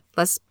 Okay,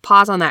 let's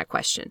pause on that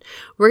question.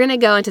 We're going to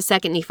go into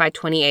 2 Nephi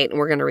 28 and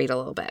we're going to read a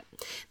little bit.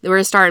 We're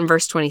going to start in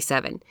verse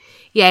 27.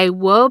 Yea,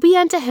 woe be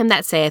unto him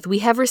that saith, we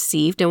have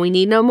received and we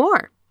need no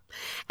more.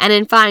 And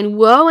in fine,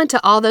 woe unto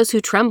all those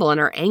who tremble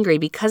and are angry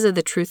because of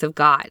the truth of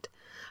God.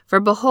 For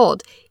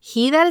behold,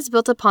 he that is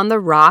built upon the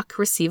rock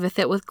receiveth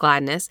it with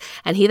gladness,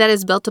 and he that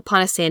is built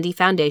upon a sandy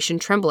foundation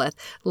trembleth,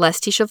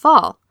 lest he shall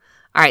fall.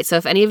 All right, so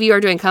if any of you are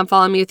doing Come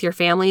Follow Me with your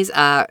families,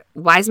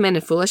 wise man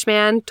and foolish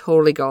man,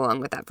 totally go along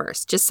with that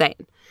verse. Just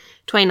saying.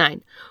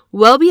 29.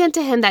 Woe be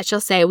unto him that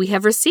shall say, we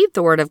have received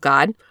the word of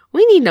God.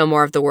 We need no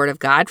more of the word of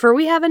God, for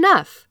we have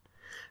enough.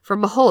 For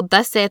behold,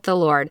 thus saith the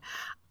Lord,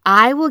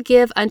 I will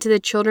give unto the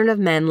children of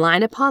men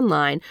line upon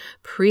line,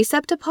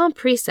 precept upon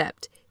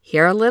precept,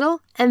 here a little,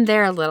 and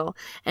there a little.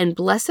 And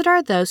blessed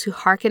are those who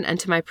hearken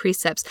unto my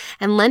precepts,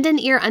 and lend an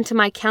ear unto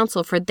my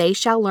counsel, for they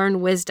shall learn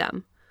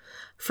wisdom.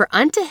 For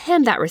unto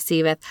him that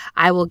receiveth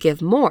I will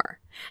give more,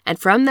 and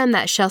from them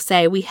that shall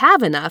say, we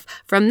have enough,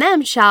 from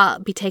them shall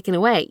be taken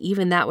away,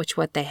 even that which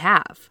what they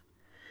have.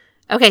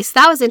 Okay, so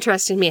that was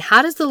interesting to me.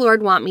 How does the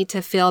Lord want me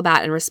to feel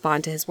about and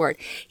respond to his word?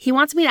 He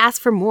wants me to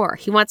ask for more.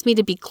 He wants me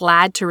to be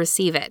glad to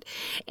receive it.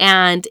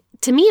 And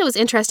to me, it was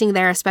interesting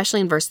there,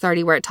 especially in verse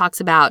 30, where it talks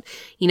about,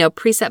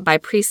 precept by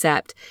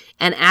precept.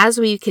 And as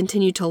we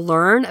continue to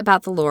learn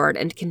about the Lord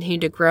and continue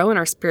to grow in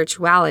our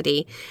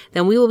spirituality,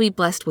 then we will be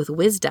blessed with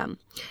wisdom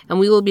and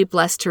we will be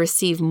blessed to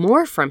receive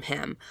more from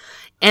him.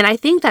 And I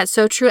think that's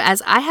so true,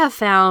 as I have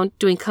found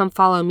doing Come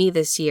Follow Me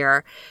this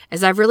year,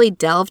 as I've really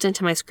delved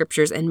into my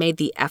scriptures and made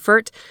the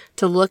effort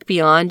to look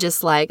beyond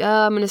just like,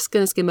 I'm just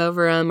going to skim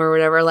over them or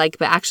whatever,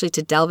 but actually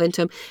to delve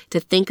into them,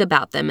 to think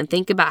about them and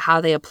think about how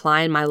they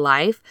apply in my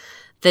life.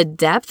 The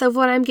depth of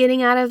what I'm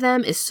getting out of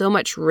them is so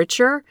much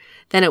richer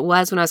than it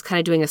was when I was kind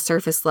of doing a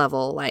surface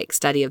level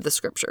study of the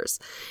scriptures.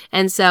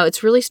 And so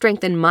it's really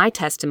strengthened my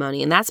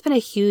testimony. And that's been a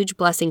huge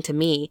blessing to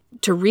me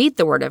to read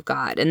the word of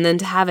God and then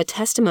to have a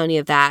testimony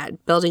of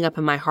that building up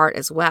in my heart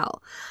as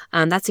well.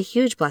 That's a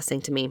huge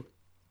blessing to me.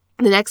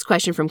 The next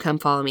question from Come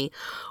Follow Me.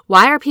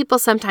 Why are people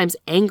sometimes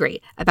angry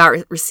about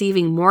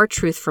receiving more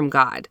truth from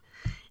God?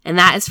 And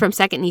that is from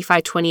 2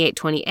 Nephi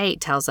 28:28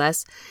 tells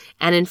us,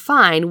 and in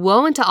fine,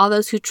 woe unto all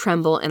those who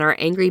tremble and are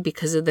angry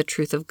because of the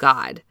truth of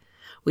God.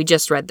 We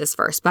just read this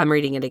verse, but I'm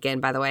reading it again,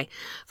 by the way.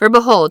 For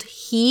behold,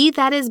 he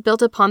that is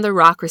built upon the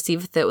rock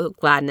receiveth it with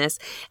gladness,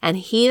 and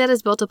he that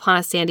is built upon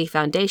a sandy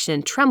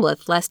foundation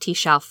trembleth lest he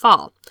shall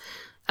fall.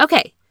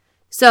 Okay,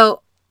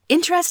 so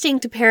interesting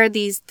to pair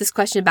this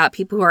question about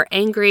people who are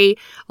angry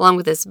along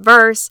with this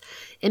verse.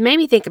 It made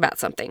me think about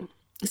something.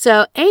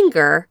 So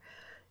anger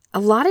a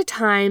lot of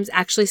times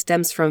actually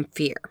stems from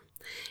fear.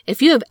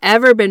 If you have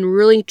ever been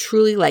really,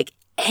 truly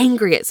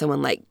angry at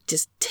someone,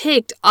 just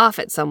ticked off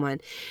at someone,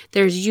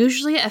 there's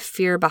usually a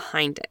fear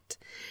behind it.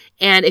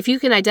 And if you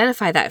can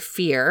identify that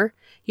fear,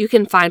 you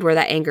can find where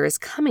that anger is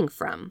coming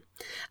from.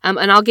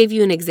 And I'll give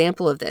you an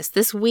example of this.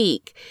 This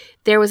week,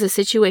 there was a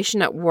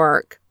situation at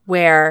work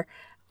where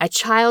a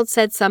child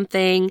said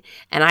something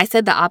and I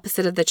said the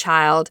opposite of the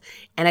child,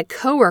 and a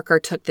coworker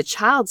took the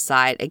child's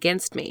side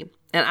against me.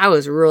 And I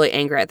was really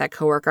angry at that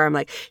coworker. I'm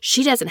like,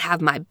 she doesn't have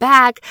my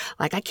back.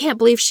 I can't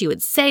believe she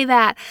would say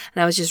that.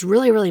 And I was just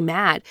really, really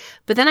mad.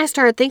 But then I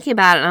started thinking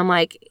about it and I'm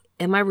like,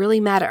 am I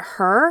really mad at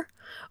her?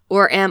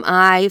 Or am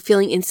I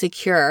feeling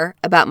insecure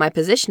about my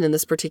position in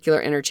this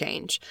particular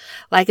interchange?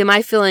 Am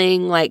I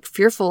feeling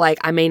fearful,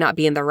 I may not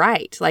be in the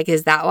right?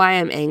 Is that why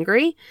I'm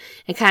angry?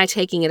 And kind of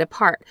taking it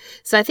apart.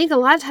 So I think a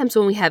lot of times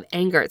when we have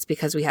anger, it's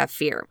because we have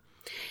fear.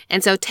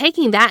 And so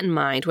taking that in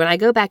mind, when I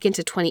go back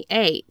into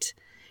 28,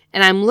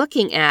 and I'm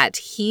looking at,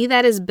 he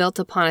that is built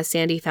upon a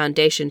sandy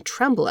foundation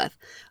trembleth,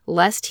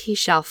 lest he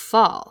shall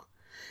fall.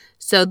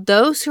 So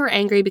those who are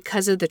angry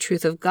because of the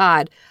truth of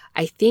God,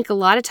 I think a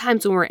lot of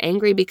times when we're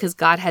angry because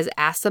God has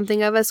asked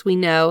something of us, we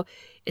know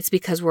it's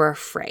because we're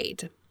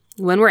afraid.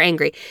 When we're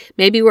angry,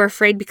 maybe we're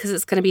afraid because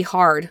it's going to be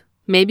hard.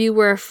 Maybe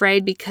we're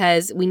afraid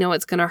because we know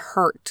it's going to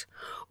hurt.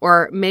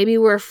 Or maybe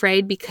we're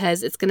afraid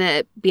because it's going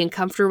to be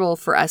uncomfortable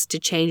for us to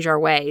change our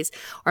ways.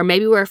 Or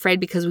maybe we're afraid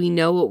because we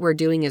know what we're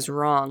doing is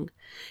wrong.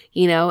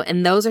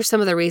 And those are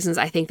some of the reasons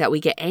I think that we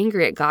get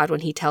angry at God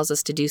when he tells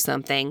us to do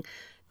something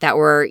that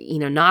we're,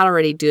 not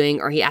already doing,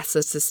 or he asks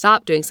us to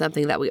stop doing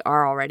something that we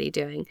are already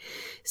doing.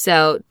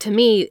 So to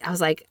me, I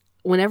was like,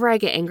 whenever I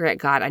get angry at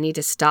God, I need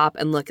to stop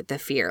and look at the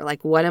fear.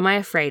 What am I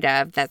afraid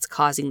of that's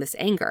causing this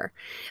anger?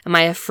 Am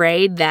I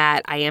afraid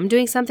that I am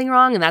doing something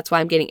wrong and that's why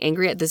I'm getting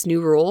angry at this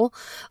new rule?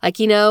 I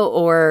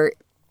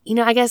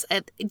guess,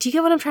 do you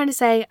get what I'm trying to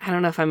say? I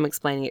don't know if I'm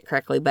explaining it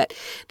correctly, but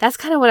that's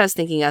kind of what I was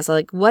thinking. I was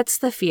like, what's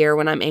the fear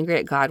when I'm angry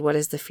at God? What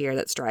is the fear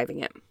that's driving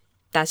it?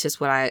 That's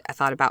just what I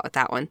thought about with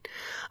that one.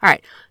 All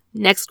right.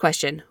 Next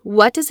question.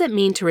 What does it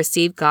mean to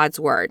receive God's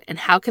word? And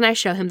how can I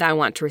show him that I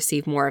want to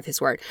receive more of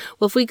his word?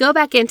 Well, if we go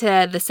back into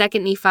the 2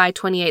 Nephi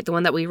 28, the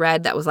one that we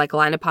read that was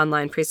line upon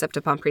line, precept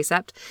upon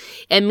precept,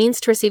 it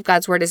means to receive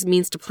God's word. It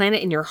means to plant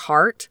it in your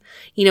heart.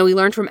 We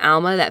learned from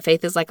Alma that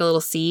faith is like a little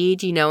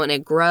seed, and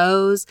it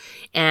grows.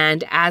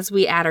 And as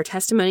we add our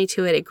testimony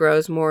to it, it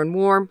grows more and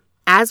more.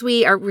 As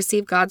we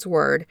receive God's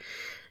word,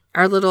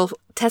 our little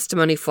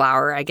testimony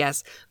flower, I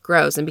guess,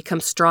 grows and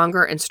becomes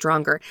stronger and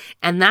stronger.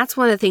 And that's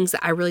one of the things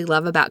that I really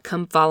love about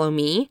Come Follow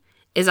Me,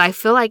 is I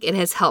feel like it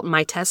has helped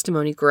my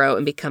testimony grow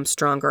and become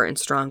stronger and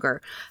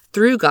stronger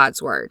through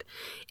God's word.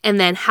 And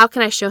then how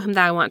can I show him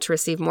that I want to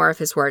receive more of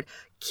his word?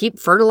 Keep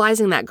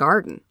fertilizing that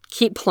garden.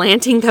 Keep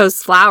planting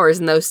those flowers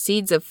and those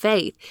seeds of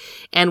faith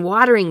and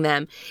watering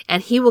them.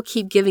 And he will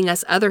keep giving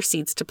us other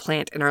seeds to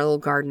plant in our little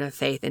garden of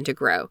faith and to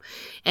grow.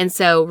 And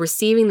so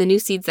receiving the new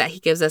seeds that he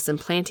gives us and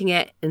planting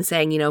it and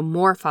saying,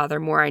 more,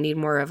 Father, more, I need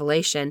more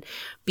revelation.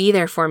 Be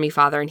there for me,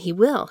 Father. And he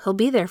will. He'll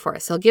be there for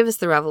us. He'll give us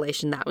the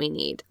revelation that we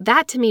need.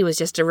 That to me was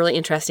just a really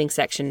interesting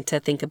section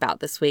to think about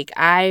this week.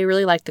 I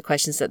really liked the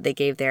questions that they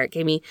gave there. It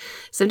gave me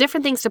some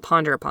different things to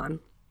ponder upon.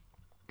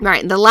 All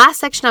right, the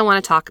last section I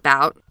want to talk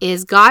about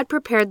is God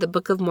prepared the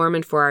Book of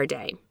Mormon for our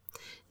day.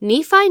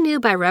 Nephi knew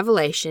by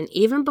revelation,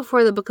 even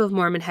before the Book of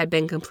Mormon had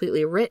been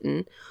completely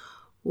written,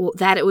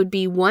 that it would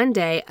be one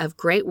day of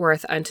great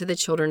worth unto the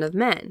children of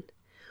men.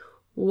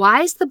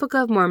 Why is the Book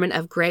of Mormon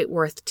of great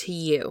worth to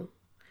you?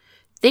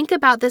 Think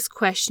about this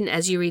question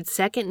as you read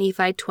 2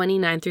 Nephi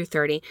 29 through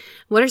 30.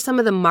 What are some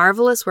of the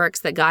marvelous works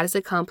that God is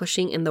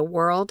accomplishing in the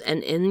world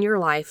and in your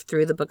life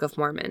through the Book of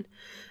Mormon?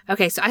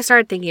 Okay, so I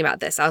started thinking about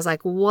this. I was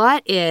like,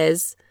 what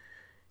is,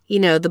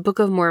 the Book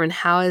of Mormon?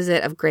 How is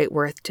it of great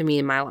worth to me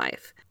in my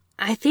life?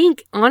 I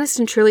think, honest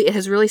and truly, it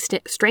has really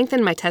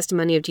strengthened my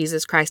testimony of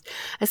Jesus Christ,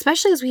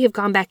 especially as we have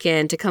gone back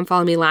in to Come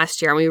Follow Me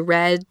last year, and we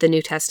read the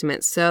New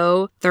Testament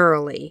so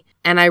thoroughly.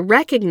 And I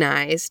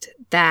recognized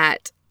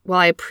that while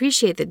I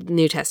appreciate the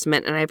New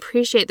Testament and I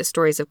appreciate the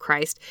stories of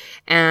Christ,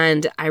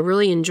 and I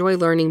really enjoy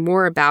learning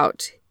more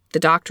about the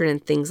doctrine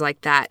and things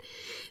like that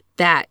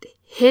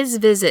his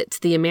visit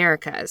to the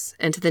Americas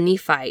and to the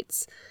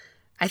Nephites,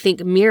 I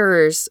think,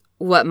 mirrors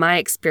what my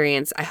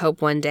experience, I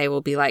hope one day,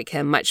 will be like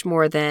him much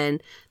more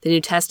than the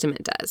New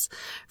Testament does.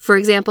 For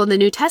example, the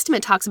New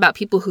Testament talks about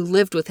people who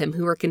lived with him,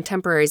 who were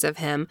contemporaries of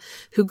him,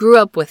 who grew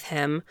up with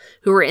him,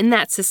 who were in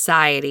that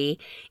society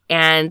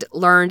and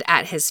learned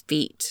at his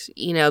feet,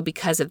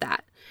 because of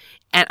that.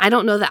 And I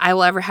don't know that I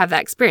will ever have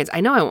that experience. I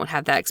know I won't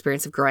have that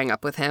experience of growing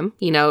up with him,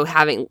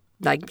 having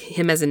like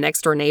him as a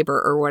next door neighbor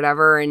or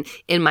whatever and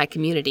in my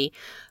community.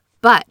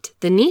 But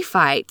the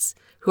Nephites,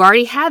 who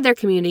already had their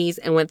communities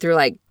and went through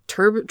like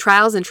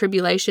trials and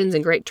tribulations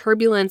and great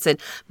turbulence, and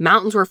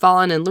mountains were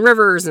falling and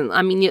rivers, and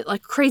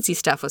like crazy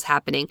stuff was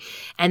happening.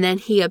 And then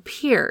he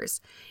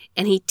appears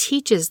and he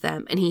teaches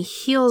them and he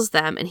heals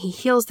them and he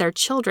heals their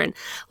children.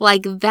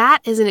 Like,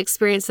 that is an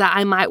experience that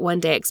I might one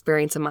day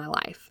experience in my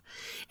life.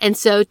 And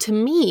so to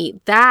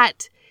me,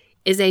 that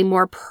is a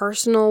more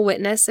personal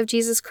witness of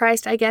Jesus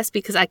Christ, I guess,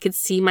 because I could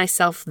see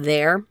myself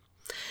there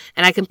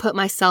and I can put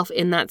myself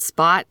in that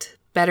spot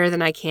better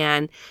than I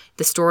can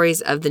the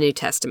stories of the New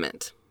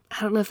Testament. I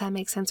don't know if that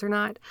makes sense or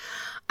not.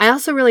 I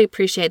also really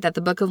appreciate that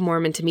the Book of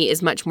Mormon to me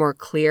is much more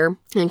clear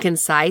and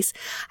concise.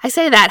 I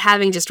say that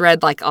having just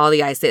read like all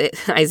the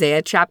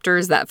Isaiah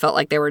chapters that felt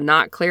like they were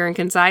not clear and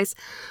concise.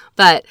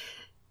 But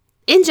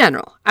in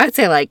general, I would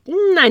say like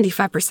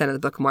 95% of the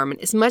Book of Mormon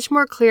is much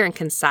more clear and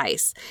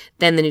concise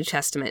than the New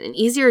Testament and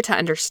easier to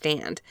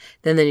understand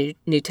than the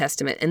New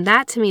Testament. And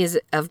that to me is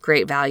of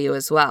great value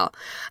as well.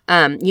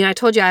 I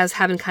told you I was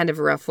having kind of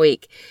a rough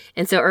week.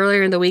 And so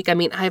earlier in the week,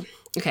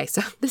 okay,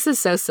 so this is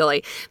so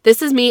silly.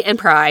 This is me and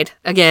pride.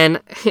 Again,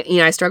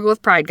 I struggle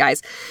with pride,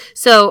 guys.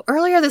 So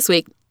earlier this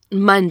week,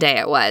 Monday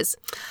it was.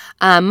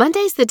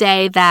 Monday's the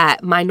day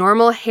that my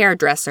normal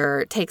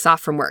hairdresser takes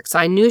off from work. So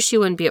I knew she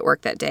wouldn't be at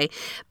work that day,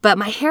 but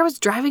my hair was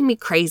driving me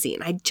crazy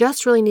and I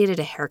just really needed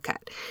a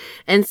haircut.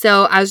 And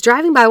so I was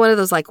driving by one of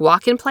those like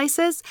walk-in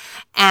places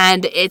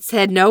and it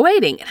said no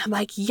waiting. And I'm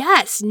like,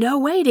 yes, no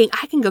waiting.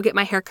 I can go get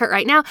my haircut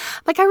right now.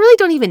 Like, I really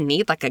don't even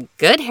need like a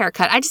good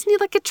haircut. I just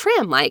need like a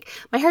trim. Like,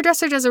 my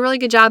hairdresser does a really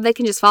good job. They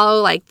can just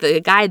follow like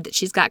the guide that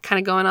she's got kind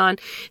of going on.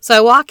 So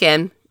I walk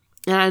in.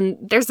 And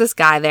there's this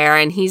guy there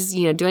and he's,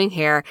 doing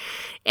hair.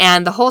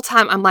 And the whole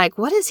time I'm like,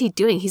 what is he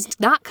doing? He's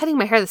not cutting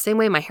my hair the same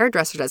way my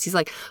hairdresser does. He's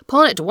like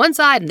pulling it to one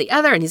side and the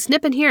other and he's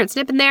snipping here and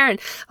snipping there. And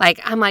like,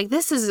 I'm like,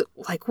 this is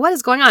like, what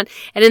is going on?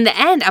 And in the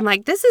end, I'm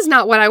like, this is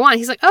not what I want.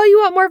 He's like, oh, you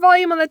want more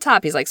volume on the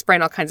top? He's like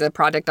spraying all kinds of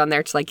product on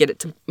there to like get it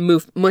to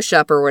mush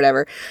up or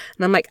whatever.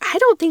 And I'm like, I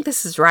don't think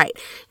this is right.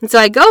 And so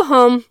I go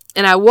home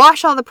and I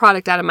wash all the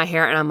product out of my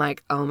hair and I'm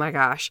like, oh my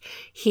gosh,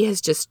 he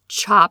has just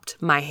chopped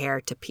my hair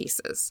to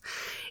pieces.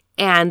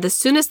 And the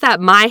soonest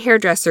that my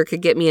hairdresser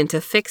could get me in to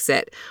fix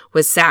it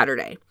was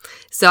Saturday.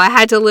 So I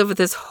had to live with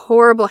this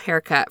horrible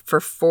haircut for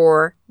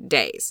 4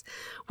 days,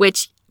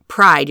 which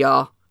pride,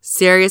 y'all.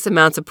 Serious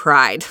amounts of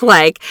pride.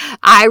 Like,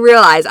 I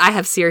realize I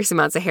have serious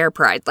amounts of hair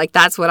pride. Like,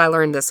 that's what I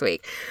learned this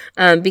week.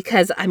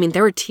 Because,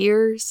 there were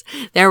tears.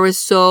 There was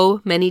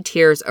so many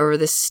tears over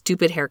this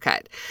stupid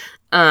haircut.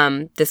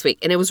 This week.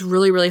 And it was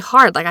really, really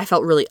hard. Like, I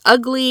felt really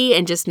ugly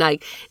and just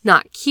like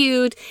not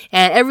cute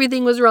and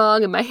everything was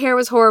wrong and my hair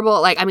was horrible.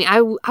 Like,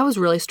 I was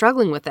really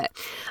struggling with it.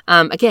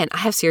 Again, I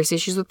have serious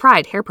issues with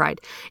pride, hair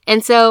pride.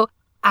 And so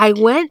I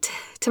went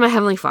to my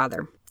Heavenly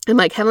Father. I'm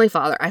like, Heavenly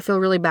Father, I feel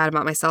really bad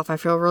about myself. I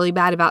feel really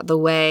bad about the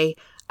way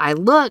I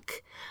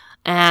look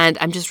and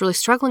I'm just really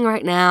struggling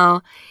right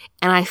now.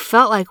 And I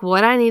felt like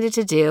what I needed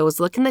to do was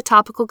look in the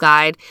topical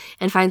guide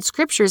and find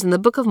scriptures in the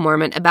Book of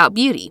Mormon about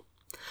beauty.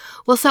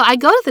 Well, so I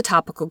go to the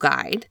topical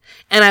guide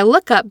and I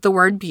look up the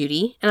word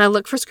beauty and I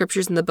look for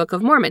scriptures in the Book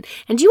of Mormon.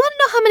 And do you want to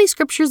know how many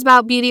scriptures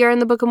about beauty are in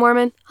the Book of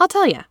Mormon? I'll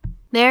tell you.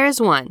 There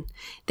is one.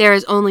 There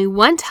is only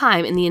one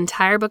time in the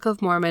entire Book of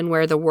Mormon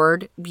where the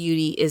word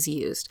beauty is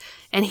used.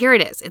 And here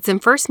it is. It's in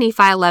 1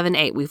 Nephi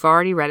 11:8. We've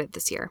already read it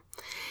this year.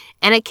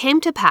 And it came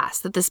to pass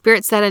that the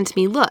Spirit said unto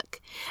me, Look.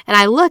 And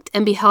I looked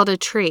and beheld a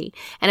tree,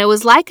 and it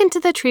was like unto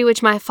the tree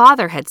which my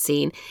father had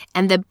seen,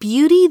 and the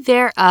beauty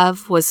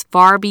thereof was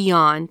far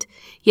beyond,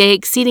 yea,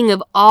 exceeding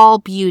of all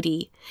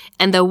beauty,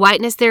 and the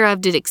whiteness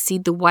thereof did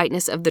exceed the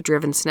whiteness of the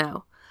driven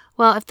snow.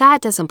 Well, if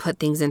that doesn't put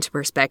things into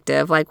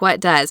perspective, like what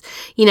does?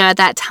 At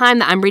that time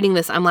that I'm reading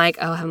this, I'm like,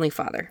 oh, Heavenly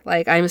Father,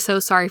 like, I'm so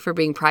sorry for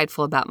being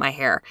prideful about my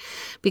hair,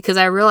 because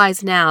I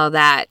realize now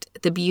that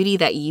the beauty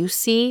that you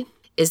see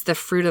is the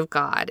fruit of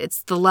God.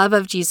 It's the love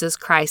of Jesus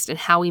Christ and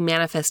how we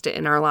manifest it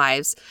in our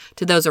lives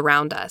to those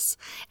around us.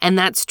 And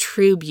that's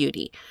true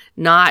beauty,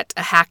 not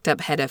a hacked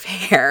up head of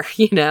hair,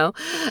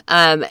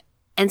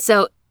 And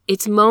so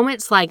it's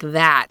moments like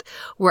that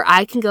where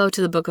I can go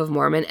to the Book of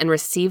Mormon and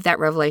receive that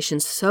revelation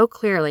so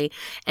clearly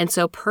and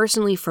so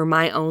personally for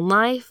my own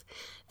life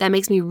that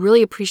makes me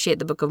really appreciate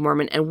the Book of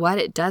Mormon and what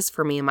it does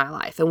for me in my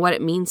life and what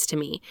it means to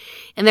me.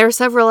 And there are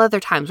several other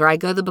times where I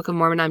go to the Book of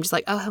Mormon and I'm just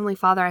like, oh, Heavenly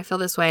Father, I feel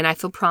this way. And I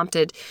feel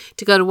prompted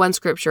to go to one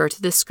scripture or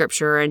to this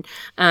scripture. And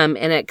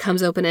it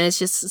comes open and it's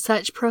just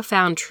such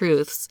profound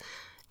truths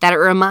that it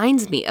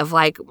reminds me of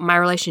like my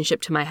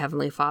relationship to my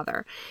Heavenly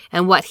Father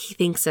and what He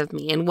thinks of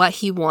me and what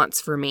He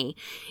wants for me.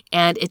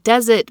 And it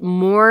does it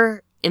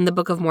more in the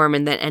Book of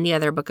Mormon than any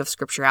other book of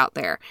scripture out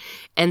there.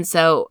 And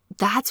so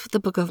that's what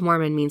the Book of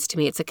Mormon means to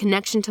me. It's a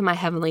connection to my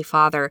Heavenly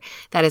Father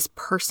that is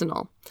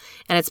personal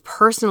and it's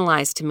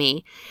personalized to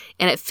me.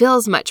 And it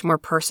feels much more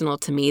personal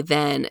to me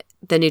than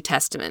the New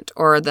Testament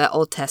or the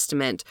Old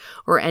Testament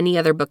or any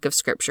other book of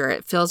scripture.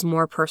 It feels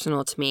more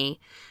personal to me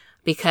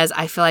because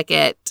I feel like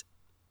it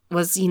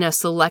was,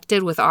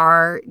 selected with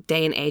our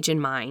day and age in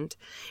mind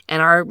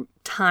and our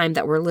time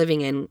that we're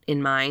living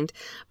in mind.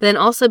 But then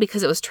also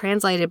because it was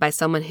translated by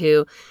someone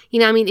who,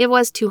 it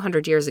was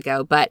 200 years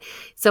ago, but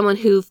someone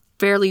who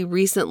fairly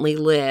recently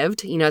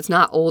lived, it's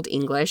not Old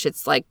English.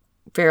 It's like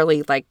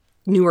fairly like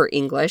newer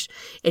English.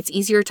 It's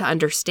easier to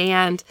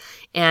understand.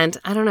 And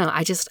I don't know,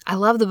 I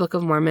love the Book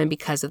of Mormon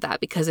because of that,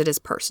 because it is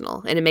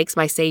personal and it makes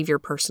my Savior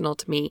personal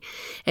to me.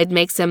 It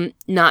makes him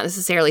not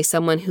necessarily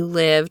someone who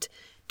lived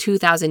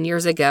 2,000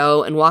 years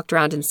ago and walked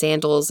around in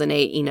sandals and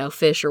ate,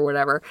 fish or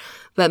whatever,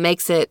 but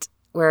makes it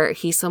where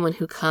he's someone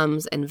who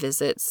comes and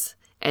visits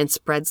and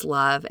spreads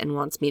love and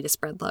wants me to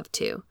spread love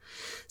too.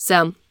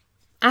 So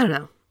I don't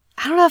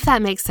know if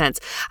that makes sense.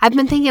 I've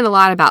been thinking a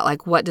lot about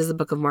like, what does the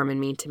Book of Mormon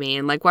mean to me?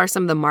 And like, what are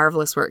some of the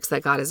marvelous works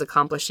that God is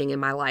accomplishing in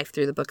my life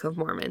through the Book of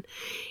Mormon?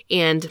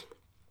 And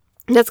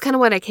that's kind of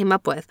what I came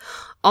up with.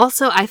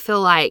 Also, I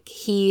feel like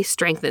He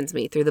strengthens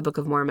me through the Book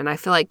of Mormon. I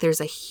feel like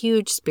there's a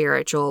huge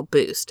spiritual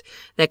boost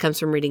that comes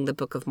from reading the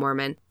Book of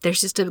Mormon.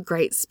 There's just a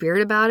great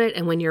spirit about it.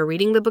 And when you're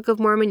reading the Book of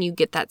Mormon, you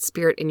get that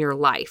spirit in your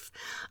life.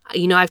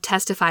 I've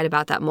testified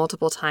about that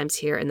multiple times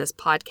here in this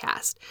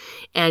podcast.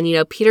 And,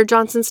 Peter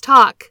Johnson's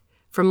talk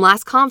from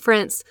last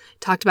conference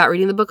talked about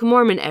reading the Book of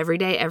Mormon every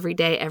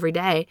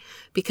day,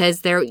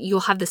 because there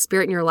you'll have the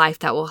spirit in your life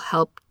that will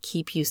help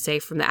keep you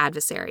safe from the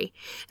adversary.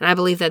 And I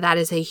believe that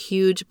is a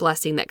huge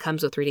blessing that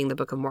comes with reading the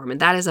Book of Mormon.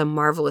 That is a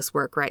marvelous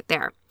work right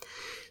there.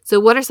 So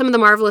what are some of the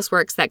marvelous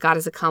works that God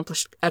is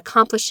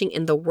accomplishing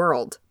in the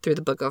world through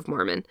the Book of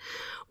Mormon?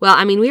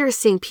 Well, we are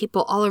seeing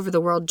people all over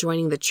the world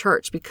joining the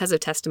church because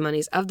of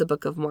testimonies of the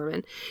Book of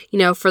Mormon.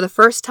 For the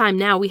first time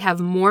now, we have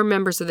more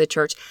members of the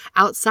church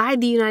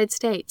outside the United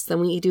States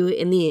than we do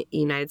in the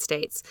United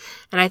States.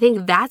 And I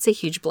think that's a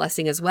huge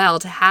blessing as well,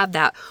 to have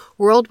that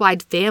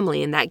worldwide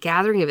family and that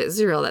gathering of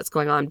Israel that's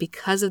going on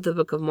because of the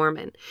Book of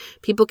Mormon.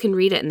 People can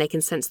read it and they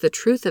can sense the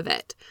truth of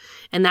it.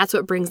 And that's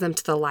what brings them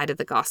to the light of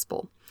the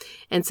gospel.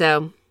 And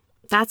so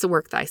that's a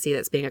work that I see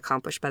that's being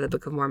accomplished by the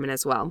Book of Mormon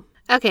as well.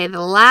 Okay,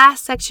 the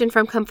last section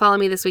from Come Follow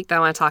Me this week that I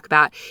want to talk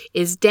about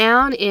is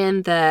down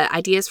in the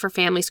Ideas for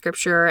Family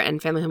Scripture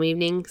and Family Home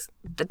Evenings,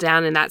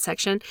 down in that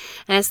section.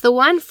 And it's the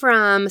one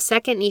from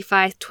 2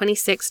 Nephi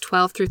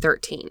 26:12 through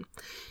 13.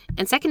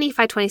 And 2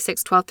 Nephi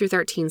 26:12 through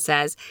 13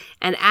 says,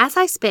 "And as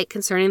I spake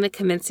concerning the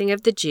convincing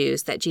of the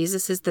Jews that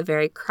Jesus is the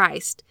very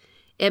Christ,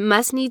 it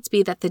must needs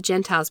be that the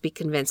Gentiles be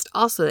convinced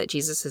also that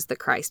Jesus is the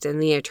Christ and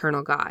the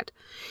eternal God,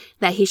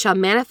 that He shall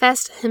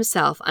manifest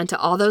Himself unto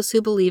all those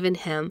who believe in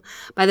Him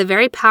by the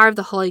very power of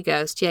the Holy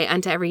Ghost, yea,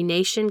 unto every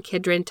nation,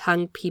 kindred,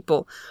 tongue,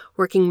 people,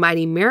 working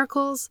mighty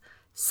miracles,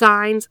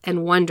 signs,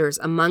 and wonders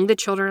among the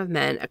children of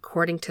men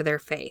according to their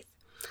faith."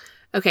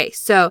 Okay,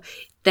 so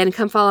then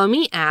Come Follow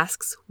Me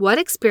asks, what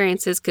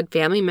experiences could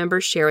family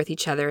members share with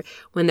each other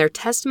when their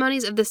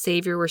testimonies of the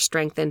Savior were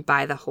strengthened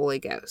by the Holy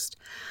Ghost?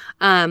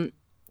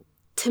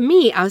 To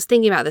me, I was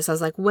thinking about this. I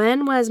was like,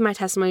 when was my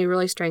testimony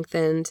really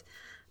strengthened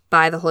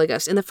by the Holy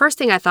Ghost? And the first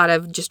thing I thought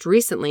of just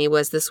recently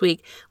was this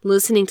week,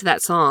 listening to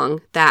that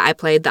song that I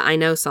played, the I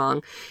Know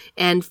song,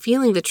 and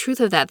feeling the truth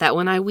of that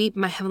when I weep,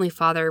 my Heavenly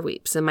Father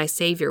weeps and my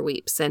Savior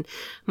weeps. And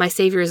my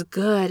Savior is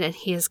good and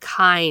He is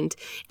kind.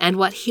 And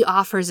what He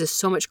offers is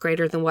so much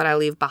greater than what I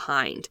leave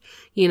behind.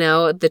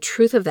 The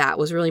truth of that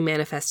was really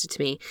manifested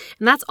to me.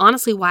 And that's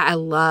honestly why I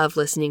love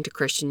listening to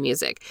Christian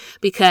music,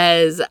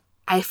 because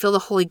I feel the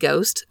Holy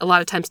Ghost a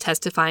lot of times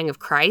testifying of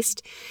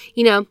Christ.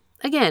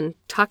 Again,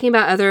 talking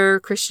about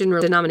other Christian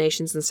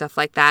denominations and stuff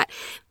like that,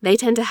 they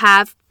tend to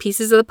have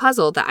pieces of the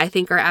puzzle that I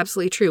think are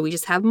absolutely true. We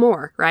just have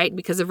more, right?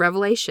 Because of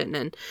revelation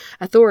and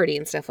authority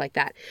and stuff like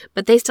that.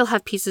 But they still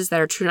have pieces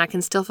that are true, and I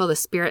can still feel the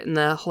Spirit and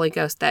the Holy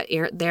Ghost that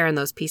are there in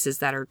those pieces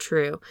that are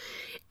true.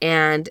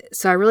 And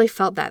so I really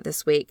felt that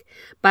this week.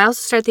 But I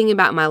also started thinking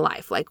about my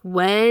life. Like,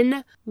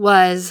 when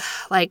was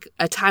like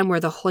a time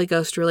where the Holy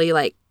Ghost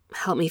really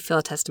helped me feel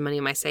a testimony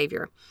of my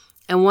Savior?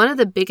 And one of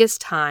the biggest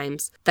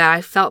times that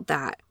I felt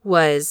that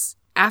was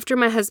after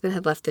my husband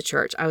had left the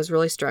church, I was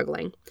really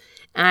struggling.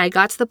 And I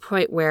got to the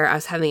point where I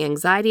was having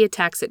anxiety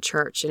attacks at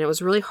church, and it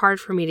was really hard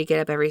for me to get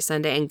up every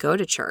Sunday and go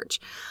to church.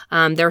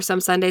 There were some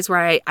Sundays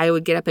where I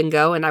would get up and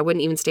go, and I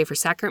wouldn't even stay for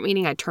sacrament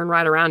meeting. I'd turn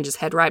right around and just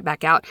head right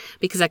back out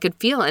because I could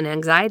feel an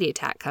anxiety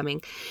attack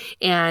coming.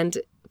 And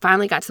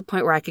finally got to the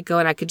point where I could go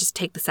and I could just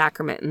take the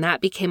sacrament. And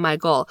that became my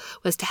goal,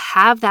 was to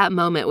have that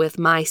moment with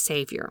my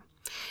Savior.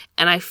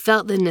 And I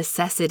felt the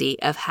necessity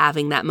of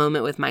having that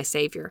moment with my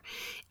Savior.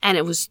 And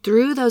it was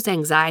through those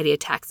anxiety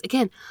attacks.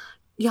 Again,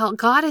 y'all,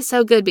 God is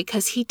so good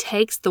because He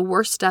takes the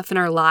worst stuff in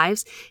our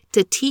lives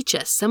to teach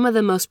us some of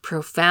the most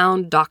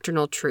profound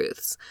doctrinal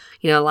truths,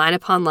 line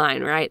upon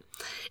line, right?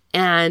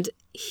 And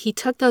He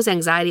took those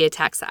anxiety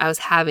attacks that I was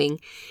having,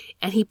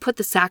 and He put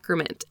the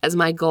sacrament as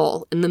my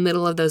goal in the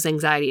middle of those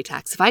anxiety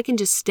attacks. If I can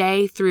just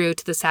stay through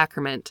to the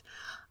sacrament,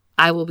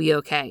 I will be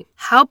okay.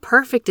 How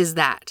perfect is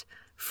that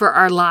for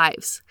our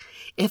lives?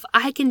 If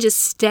I can just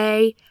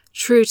stay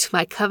true to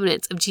my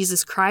covenants of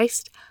Jesus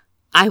Christ,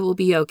 I will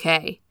be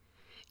okay.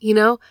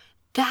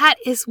 That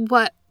is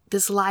what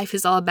this life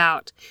is all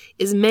about,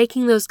 is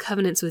making those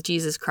covenants with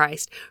Jesus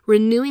Christ,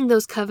 renewing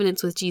those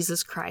covenants with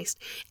Jesus Christ,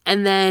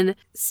 and then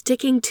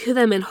sticking to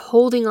them and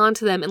holding on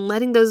to them and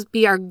letting those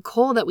be our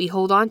goal that we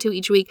hold on to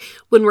each week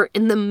when we're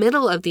in the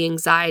middle of the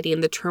anxiety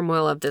and the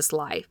turmoil of this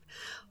life.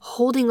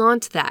 Holding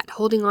on to that,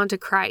 holding on to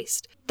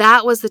Christ.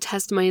 That was the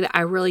testimony that I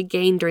really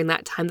gained during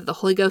that time, that the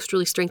Holy Ghost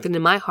really strengthened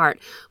in my heart,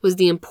 was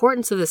the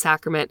importance of the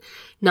sacrament,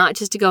 not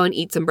just to go and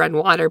eat some bread and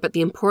water, but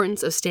the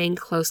importance of staying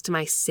close to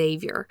my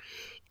Savior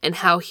and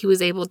how He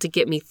was able to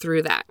get me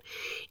through that.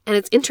 And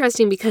it's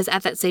interesting because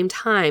at that same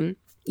time,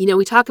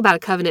 we talk about a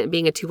covenant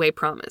being a two-way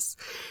promise.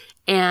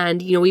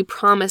 And, we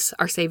promise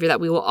our Savior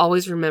that we will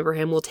always remember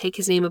Him, we'll take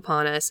His name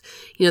upon us.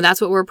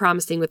 That's what we're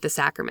promising with the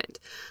sacrament.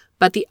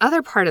 But the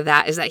other part of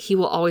that is that He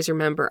will always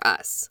remember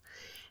us.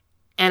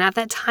 And at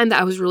that time that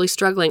I was really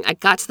struggling, I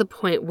got to the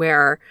point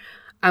where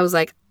I was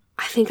like,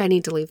 I think I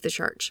need to leave the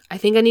church.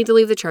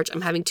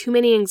 I'm having too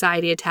many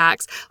anxiety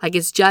attacks.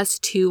 It's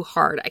just too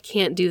hard. I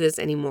can't do this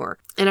anymore.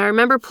 And I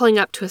remember pulling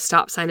up to a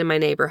stop sign in my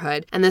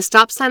neighborhood. And the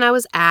stop sign I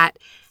was at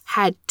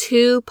had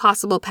two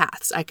possible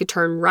paths. I could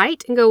turn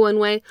right and go one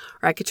way,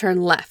 or I could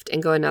turn left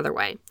and go another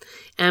way.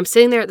 And I'm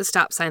sitting there at the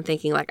stop sign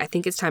thinking, I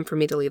think it's time for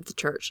me to leave the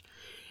church.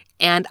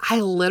 And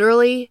I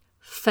literally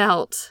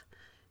felt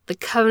the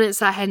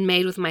covenants I had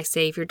made with my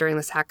Savior during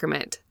the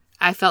sacrament.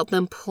 I felt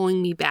them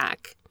pulling me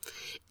back.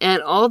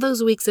 And all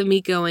those weeks of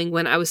me going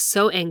when I was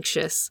so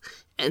anxious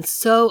and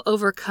so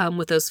overcome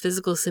with those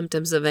physical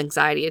symptoms of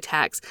anxiety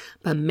attacks,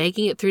 but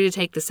making it through to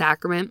take the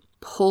sacrament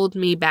pulled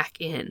me back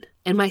in.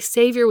 And my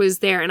Savior was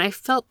there, and I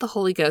felt the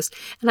Holy Ghost,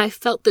 and I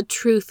felt the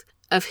truth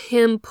of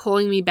Him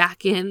pulling me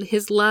back in,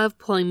 His love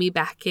pulling me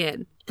back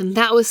in. And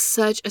that was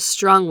such a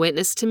strong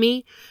witness to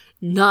me,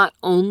 not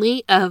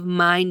only of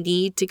my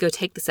need to go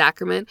take the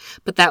sacrament,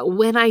 but that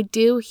when I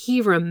do, He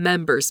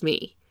remembers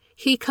me.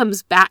 He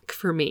comes back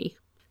for me.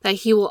 That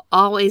He will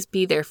always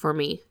be there for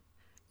me.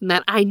 And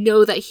that I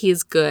know that He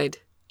is good.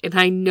 And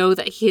I know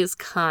that He is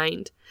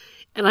kind.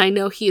 And I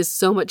know He is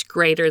so much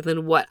greater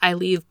than what I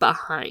leave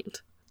behind.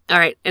 All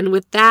right, and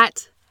with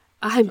that,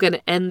 I'm going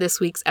to end this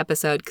week's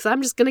episode because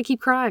I'm just going to keep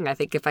crying, I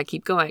think, if I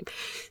keep going.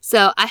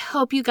 So I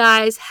hope you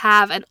guys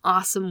have an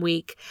awesome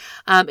week.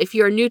 If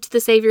you're new to The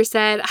Savior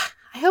Said,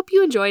 I hope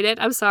you enjoyed it.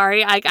 I'm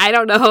sorry. I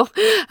don't know.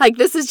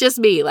 This is just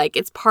me.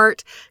 It's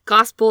part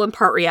gospel and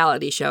part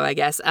reality show, I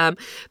guess.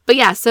 But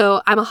yeah,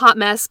 so I'm a hot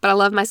mess, but I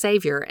love my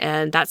Savior,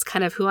 and that's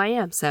kind of who I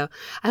am. So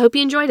I hope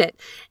you enjoyed it.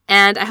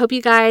 And I hope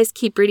you guys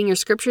keep reading your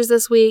scriptures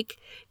this week,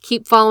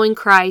 keep following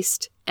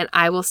Christ, and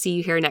I will see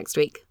you here next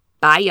week.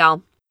 Bye,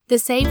 y'all. The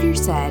Savior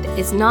Said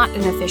is not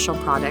an official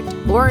product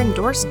or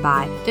endorsed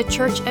by The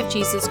Church of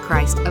Jesus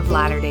Christ of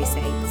Latter-day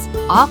Saints.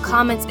 All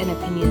comments and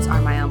opinions are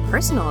my own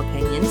personal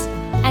opinions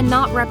and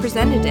not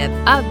representative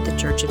of The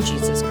Church of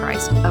Jesus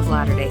Christ of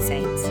Latter-day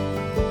Saints.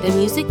 The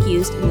music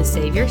used in The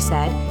Savior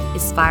Said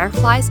is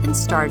Fireflies and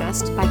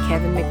Stardust by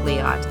Kevin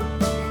MacLeod.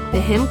 The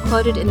hymn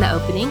quoted in the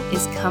opening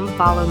is Come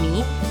Follow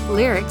Me,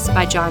 lyrics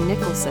by John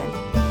Nicholson.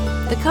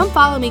 The Come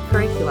Follow Me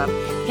curriculum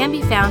can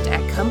be found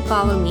at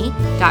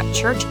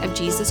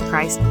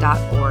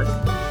comefollowme.churchofjesuschrist.org.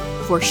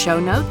 For show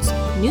notes,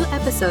 new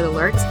episode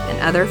alerts, and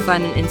other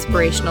fun and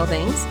inspirational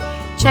things,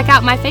 check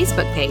out my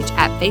Facebook page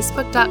at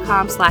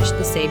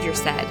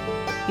facebook.com/thesaviorsaid.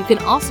 You can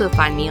also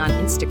find me on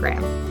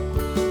Instagram.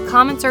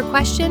 Comments or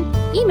question?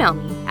 Email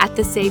me at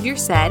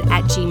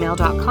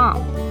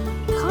thesaviorsaid@gmail.com.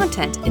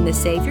 Content in The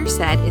Savior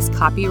Said is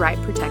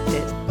copyright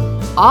protected.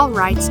 All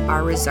rights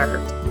are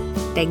reserved.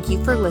 Thank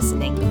you for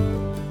listening.